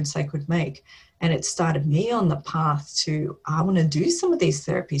difference they could make. And it started me on the path to, I want to do some of these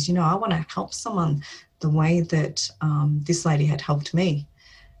therapies. You know, I want to help someone the way that this lady had helped me.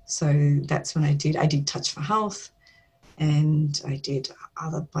 So that's when I did Touch for Health, and I did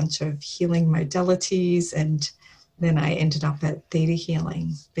other bunch of healing modalities. And then I ended up at theta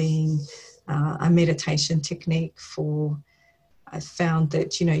healing, being a meditation technique for, I found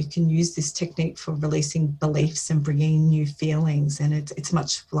that, you know, you can use this technique for releasing beliefs and bringing new feelings. And it's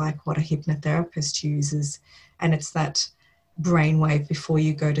much like what a hypnotherapist uses. And it's that brainwave before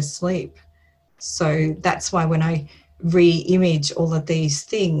you go to sleep. So that's why when I re-image all of these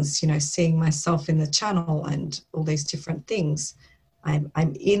things, you know, seeing myself in the channel and all these different things, I'm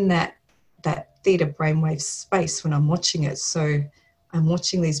in that theta brainwave space when I'm watching it. So I'm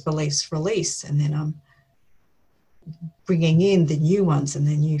watching these beliefs release, and then I'm bringing in the new ones and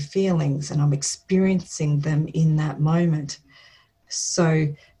the new feelings, and I'm experiencing them in that moment. So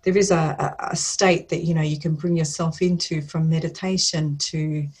there is a state that, you know, you can bring yourself into from meditation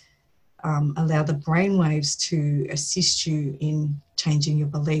to allow the brainwaves to assist you in changing your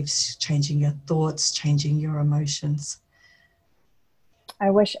beliefs, changing your thoughts, changing your emotions.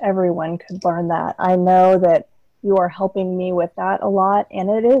 I wish everyone could learn that. I know that you are helping me with that a lot, and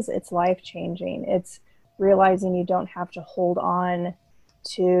it's life-changing. It's realizing you don't have to hold on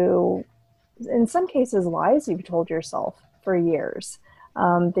to, in some cases, lies you've told yourself for years,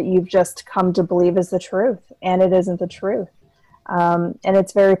 that you've just come to believe is the truth, and it isn't the truth. And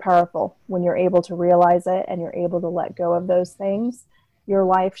it's very powerful when you're able to realize it and you're able to let go of those things. Your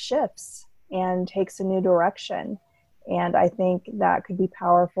life shifts and takes a new direction. And I think that could be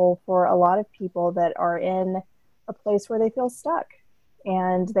powerful for a lot of people that are in a place where they feel stuck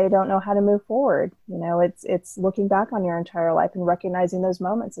and they don't know how to move forward. You know, it's looking back on your entire life and recognizing those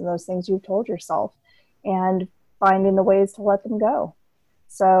moments and those things you've told yourself and finding the ways to let them go.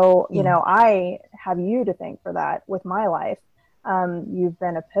 So, you know, I have you to thank for that with my life. You've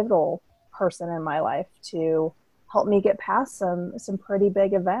been a pivotal person in my life to help me get past some pretty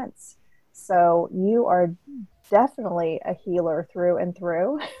big events. So you are definitely a healer through and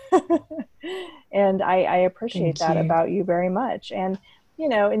through. And I appreciate that about you very much. And, you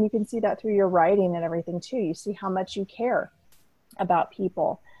know, and you can see that through your writing and everything too. You see how much you care about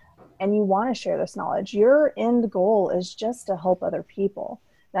people and you want to share this knowledge. Your end goal is just to help other people.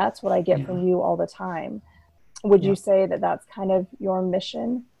 That's what I get from you all the time. Would you say that that's kind of your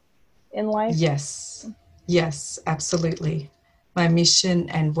mission in life? Yes, absolutely. My mission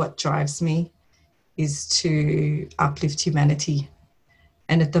and what drives me is to uplift humanity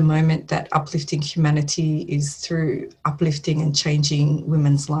And at the moment, that uplifting humanity is through uplifting and changing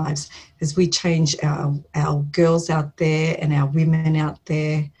women's lives. As we change our girls out there and our women out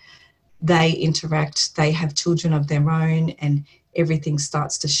there, they interact, they have children of their own, and everything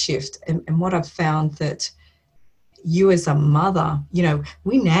starts to shift. And what I've found that you as a mother, you know,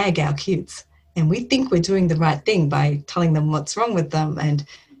 we nag our kids and we think we're doing the right thing by telling them what's wrong with them. And,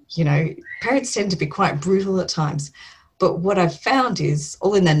 you know, parents tend to be quite brutal at times. But what I've found is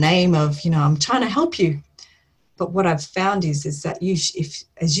all in the name of, you know, I'm trying to help you. But what I've found is that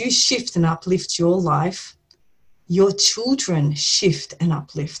as you shift and uplift your life, your children shift and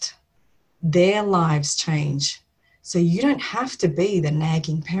uplift. Their lives change. So you don't have to be the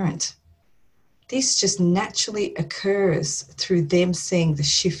nagging parent. This just naturally occurs through them seeing the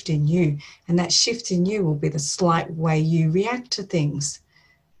shift in you. And that shift in you will be the slight way you react to things,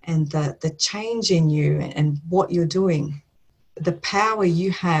 and the change in you and what you're doing. The power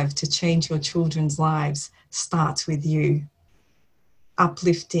you have to change your children's lives starts with you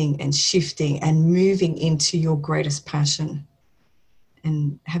uplifting and shifting and moving into your greatest passion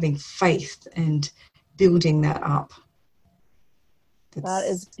and having faith and building that up. That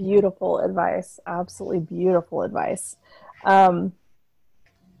is beautiful advice. Absolutely beautiful advice. There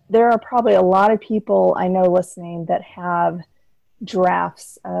are probably a lot of people I know listening that have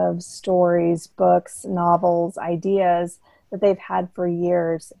drafts of stories, books, novels, ideas that they've had for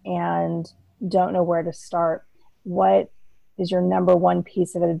years and don't know where to start. What is your number one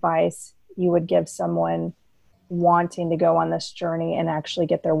piece of advice you would give someone wanting to go on this journey and actually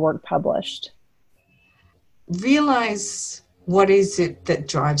get their work published? Realize, what is it that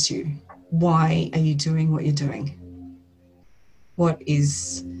drives you? Why are you doing what you're doing?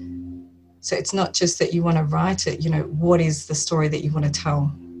 So it's not just that you want to write it, you know, what is the story that you want to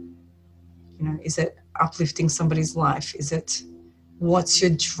tell? You know, is it uplifting somebody's life? What's your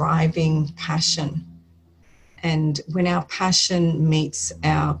driving passion? And when our passion meets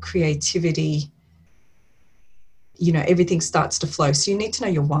our creativity, you know, everything starts to flow. So you need to know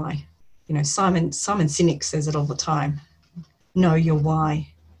your why. You know, Simon Sinek says it all the time. Know your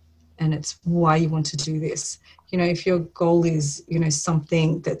why. And it's why you want to do this. You know, if your goal is, you know,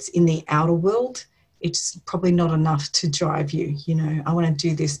 something that's in the outer world, it's probably not enough to drive you. You know, I want to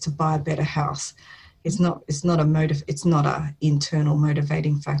do this to buy a better house. It's not a internal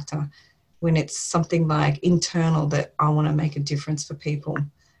motivating factor. When it's something like internal, that I want to make a difference for people.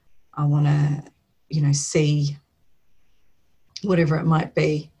 I want to, you know, see whatever it might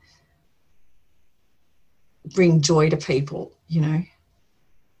be, bring joy to people, you know.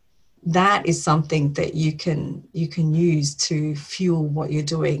 That is something that you can use to fuel what you're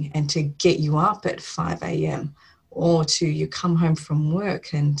doing and to get you up at 5 a.m. or you come home from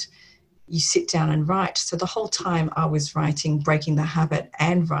work and you sit down and write. So the whole time I was writing Breaking the Habit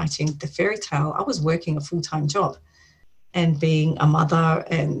and writing the fairy tale, I was working a full-time job and being a mother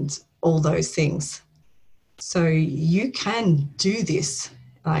and all those things. So you can do this.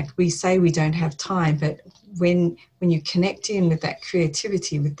 Like we say, we don't have time, but when you connect in with that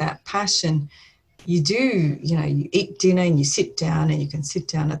creativity, with that passion, you do, you know, you eat dinner and you sit down, and you can sit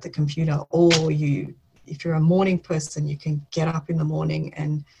down at the computer, or if you're a morning person, you can get up in the morning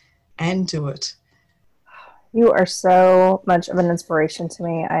and do it. You are so much of an inspiration to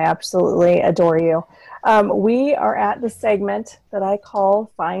me. I absolutely adore you. We are at the segment that I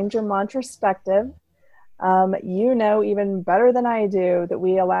call Find Your Mantraspective. You know even better than I do that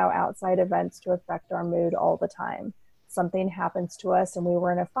we allow outside events to affect our mood all the time. Something happens to us and we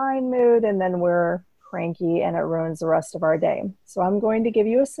were in a fine mood, and then we're cranky and it ruins the rest of our day. So I'm going to give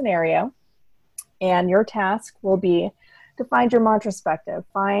you a scenario, and your task will be to find your mantraspective.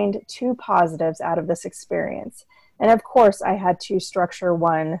 Find 2 positives out of this experience. And of course, I had to structure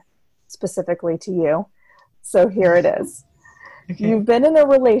one specifically to you. So here it is. Okay. You've been in a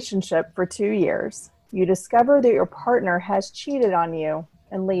relationship for 2 years. You discover that your partner has cheated on you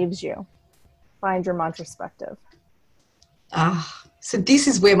and leaves you. Find your mantraspective. So this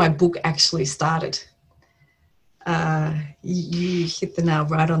is where my book actually started. You hit the nail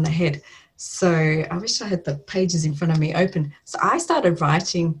right on the head. So I wish I had the pages in front of me open. So I started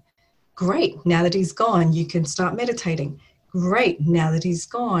writing, great, now that he's gone, you can start meditating. Great, now that he's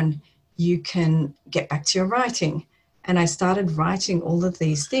gone, you can get back to your writing. And I started writing all of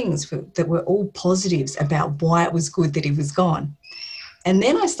these things that were all positives about why it was good that he was gone. And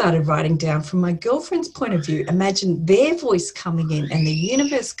then I started writing down from my girlfriend's point of view. Imagine their voice coming in and the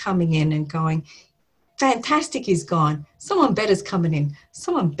universe coming in and going, fantastic, he's gone. Someone better's coming in.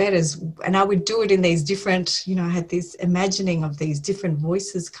 Someone better's, and I would do it in these different, you know, I had this imagining of these different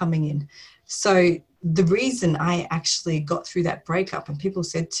voices coming in. So the reason I actually got through that breakup, and people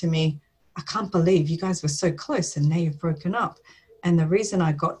said to me, I can't believe you guys were so close and now you've broken up. And the reason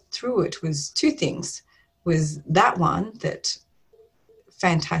I got through it was two things. Was that one, that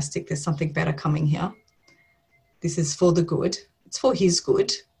fantastic, there's something better coming here. This is for the good. It's for his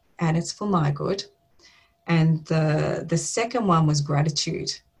good and it's for my good. And the second one was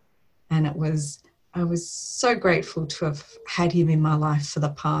gratitude. And I was so grateful to have had him in my life for the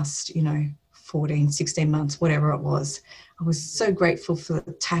past, 14, 16 months, whatever it was. I was so grateful for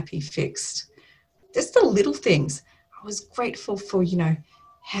the tap he fixed. Just the little things. I was grateful for,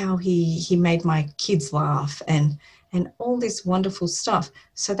 how he made my kids laugh and all this wonderful stuff.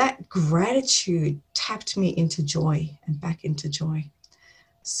 So that gratitude tapped me into joy and back into joy.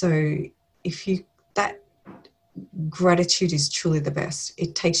 So that gratitude is truly the best.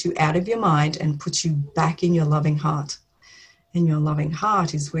 It takes you out of your mind and puts you back in your loving heart. And your loving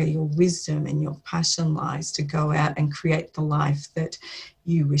heart is where your wisdom and your passion lies to go out and create the life that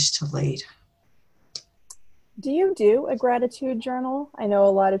you wish to lead. Do you do a gratitude journal? I know a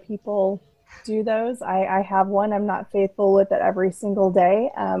lot of people do those. I have one. I'm not faithful with it every single day.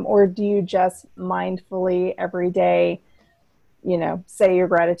 Or do you just mindfully every day, say your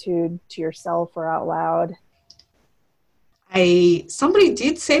gratitude to yourself or out loud? Somebody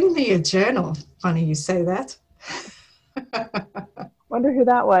did send me a journal. Funny you say that. Wonder who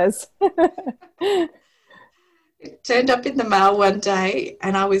that was. It turned up in the mail one day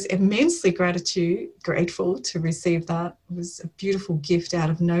and I was immensely grateful to receive that. It was a beautiful gift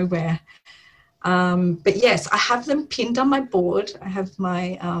out of nowhere. But yes, I have them pinned on my board. I have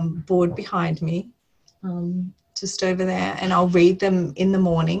my board behind me, just over there, and I'll read them in the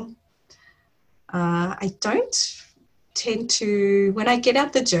morning. I don't tend to, when I get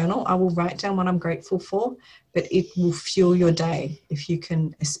out the journal, I will write down what I'm grateful for, but it will fuel your day if you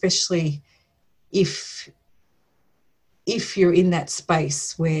can, especially if you're in that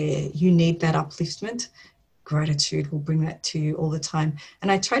space where you need that upliftment. Gratitude will bring that to you all the time.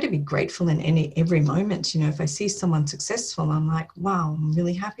 And I try to be grateful in every moment. If I see someone successful, I'm like, wow, I'm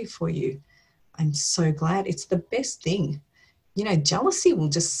really happy for you. I'm so glad. It's the best thing. Jealousy will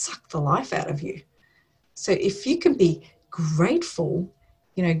just suck the life out of you. So if you can be grateful,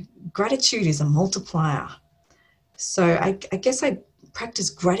 gratitude is a multiplier. So I guess I practice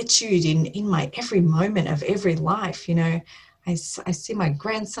gratitude in my every moment of every life. I see my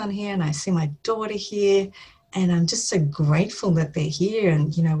grandson here and I see my daughter here, and I'm just so grateful that they're here,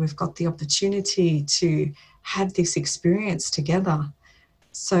 and we've got the opportunity to have this experience together.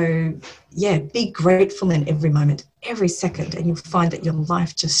 So yeah, be grateful in every moment, every second, and you'll find that your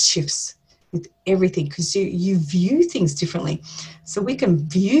life just shifts with everything, because you view things differently. So we can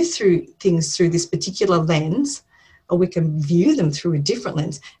view things through this particular lens, or we can view them through a different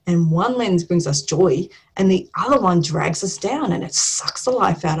lens. And one lens brings us joy and the other one drags us down, and it sucks the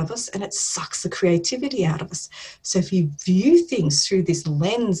life out of us and it sucks the creativity out of us. So if you view things through this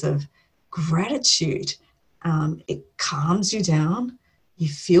lens of gratitude, it calms you down. You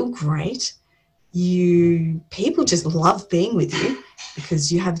feel great. People just love being with you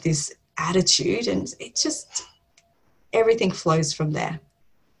because you have this attitude, and everything flows from there.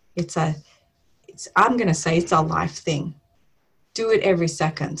 I'm going to say it's a life thing. Do it every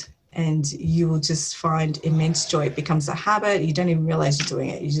second and you will just find immense joy. It becomes a habit. You don't even realize you're doing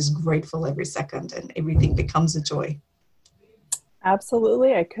it. You're just grateful every second and everything becomes a joy.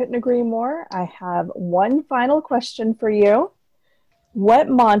 Absolutely. I couldn't agree more. I have one final question for you. What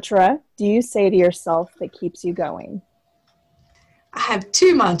mantra do you say to yourself that keeps you going? I have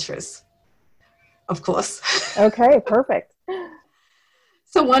two mantras, of course. Okay, perfect.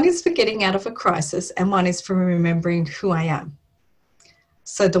 So one is for getting out of a crisis and one is for remembering who I am.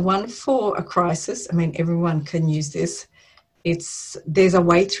 So the one for a crisis, everyone can use this. There's a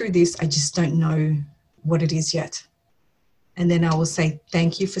way through this. I just don't know what it is yet. And then I will say,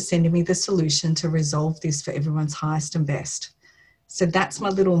 thank you for sending me the solution to resolve this for everyone's highest and best. So that's my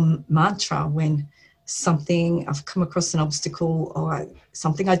little mantra when I've come across an obstacle or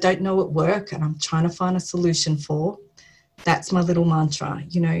something I don't know at work and I'm trying to find a solution for. That's my little mantra.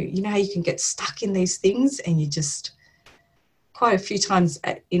 You know how you can get stuck in these things, and you just, quite a few times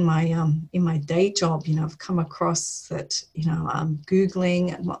in my day job, I've come across that, I'm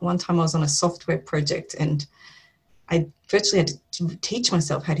Googling. One time I was on a software project and I virtually had to teach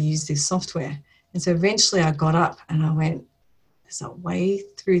myself how to use this software. And so eventually I got up and I went, there's a way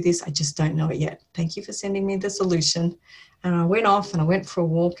through this. I just don't know it yet. Thank you for sending me the solution. And I went off and I went for a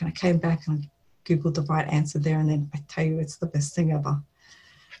walk and I came back and Googled the right answer there, and then I tell you, it's the best thing ever,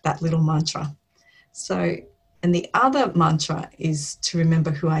 that little mantra. So, and the other mantra is to remember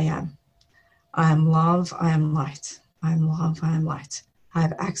who I am. I am love, I am light. I am love, I am light. I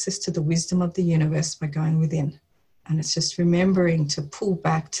have access to the wisdom of the universe by going within. And it's just remembering to pull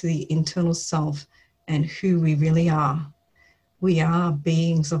back to the internal self and who we really are. We are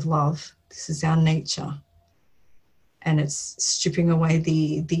beings of love. This is our nature. And it's stripping away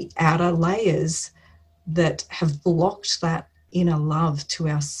the outer layers that have blocked that inner love to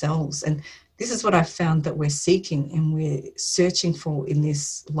ourselves. And this is what I found that we're seeking and we're searching for in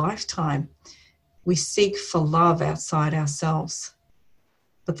this lifetime. We seek for love outside ourselves,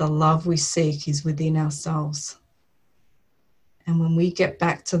 but the love we seek is within ourselves. And when we get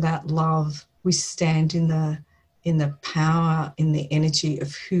back to that love, we stand in the power, in the energy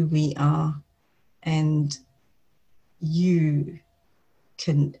of who we are. And you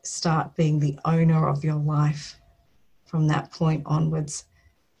can start being the owner of your life from that point onwards,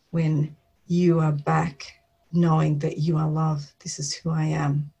 when you are back knowing that you are love. This is who I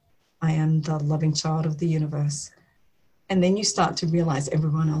am. I am the loving child of the universe. And then you start to realize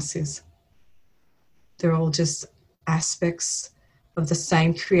everyone else is. They're all just aspects of the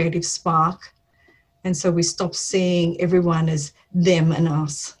same creative spark. And so we stop seeing everyone as them and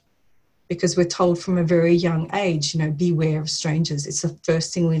us, because we're told from a very young age, beware of strangers. It's the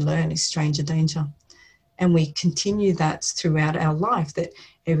first thing we learn is stranger danger. And we continue that throughout our life, that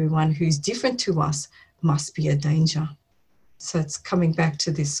everyone who's different to us must be a danger. So it's coming back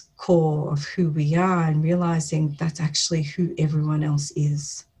to this core of who we are and realizing that's actually who everyone else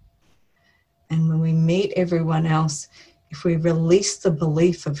is. And when we meet everyone else, if we release the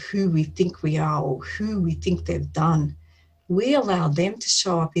belief of who we think we are or who we think they've done, we allow them to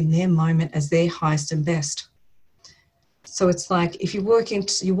show up in their moment as their highest and best. So it's like if you walk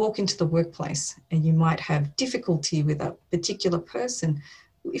into the workplace and you might have difficulty with a particular person,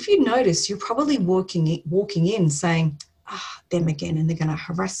 if you notice, you're probably walking in saying, them again, and they're going to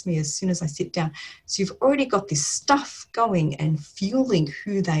harass me as soon as I sit down. So you've already got this stuff going and fueling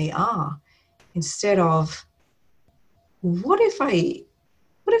who they are, instead of, what if I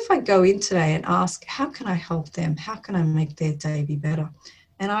go in today and ask, how can I help them? How can I make their day be better?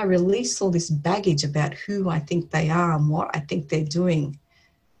 And I release all this baggage about who I think they are and what I think they're doing.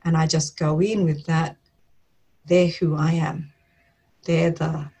 And I just go in with that. They're who I am. They're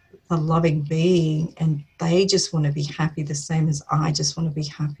the loving being, and they just want to be happy the same as I just want to be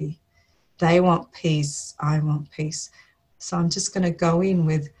happy. They want peace. I want peace. So I'm just going to go in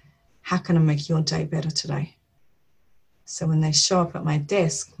with, how can I make your day better today? So when they show up at my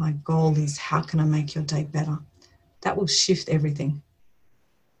desk, my goal is, how can I make your day better? That will shift everything.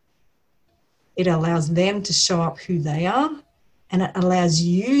 It allows them to show up who they are, and it allows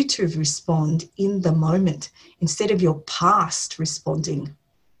you to respond in the moment instead of your past responding.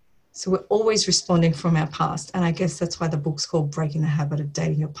 So we're always responding from our past. And I guess that's why the book's called Breaking the Habit of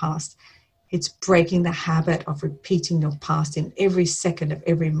Dating Your Past. It's breaking the habit of repeating your past in every second of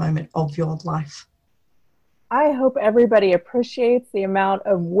every moment of your life. I hope everybody appreciates the amount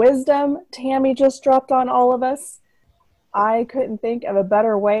of wisdom Tammy just dropped on all of us. I couldn't think of a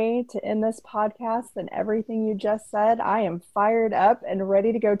better way to end this podcast than everything you just said. I am fired up and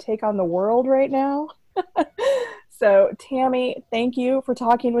ready to go take on the world right now. So, Tammy, thank you for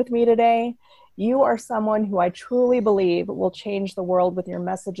talking with me today. You are someone who I truly believe will change the world with your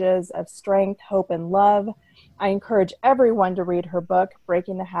messages of strength, hope, and love. I encourage everyone to read her book,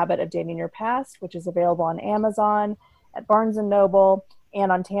 Breaking the Habit of Dating Your Past, which is available on Amazon, at Barnes & Noble,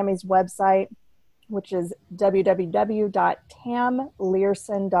 and on Tammy's website, which is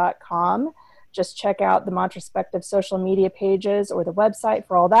www.tamlearson.com. Just check out the Montrospective social media pages or the website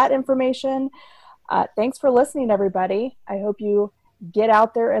for all that information. Thanks for listening, everybody. I hope you get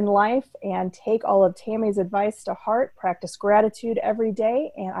out there in life and take all of Tammy's advice to heart. Practice gratitude every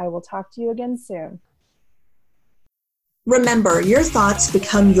day, and I will talk to you again soon. Remember, your thoughts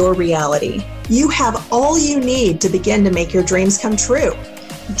become your reality. You have all you need to begin to make your dreams come true.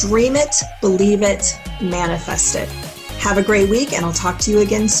 Dream it, believe it, manifest it. Have a great week, and I'll talk to you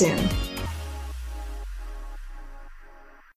again soon.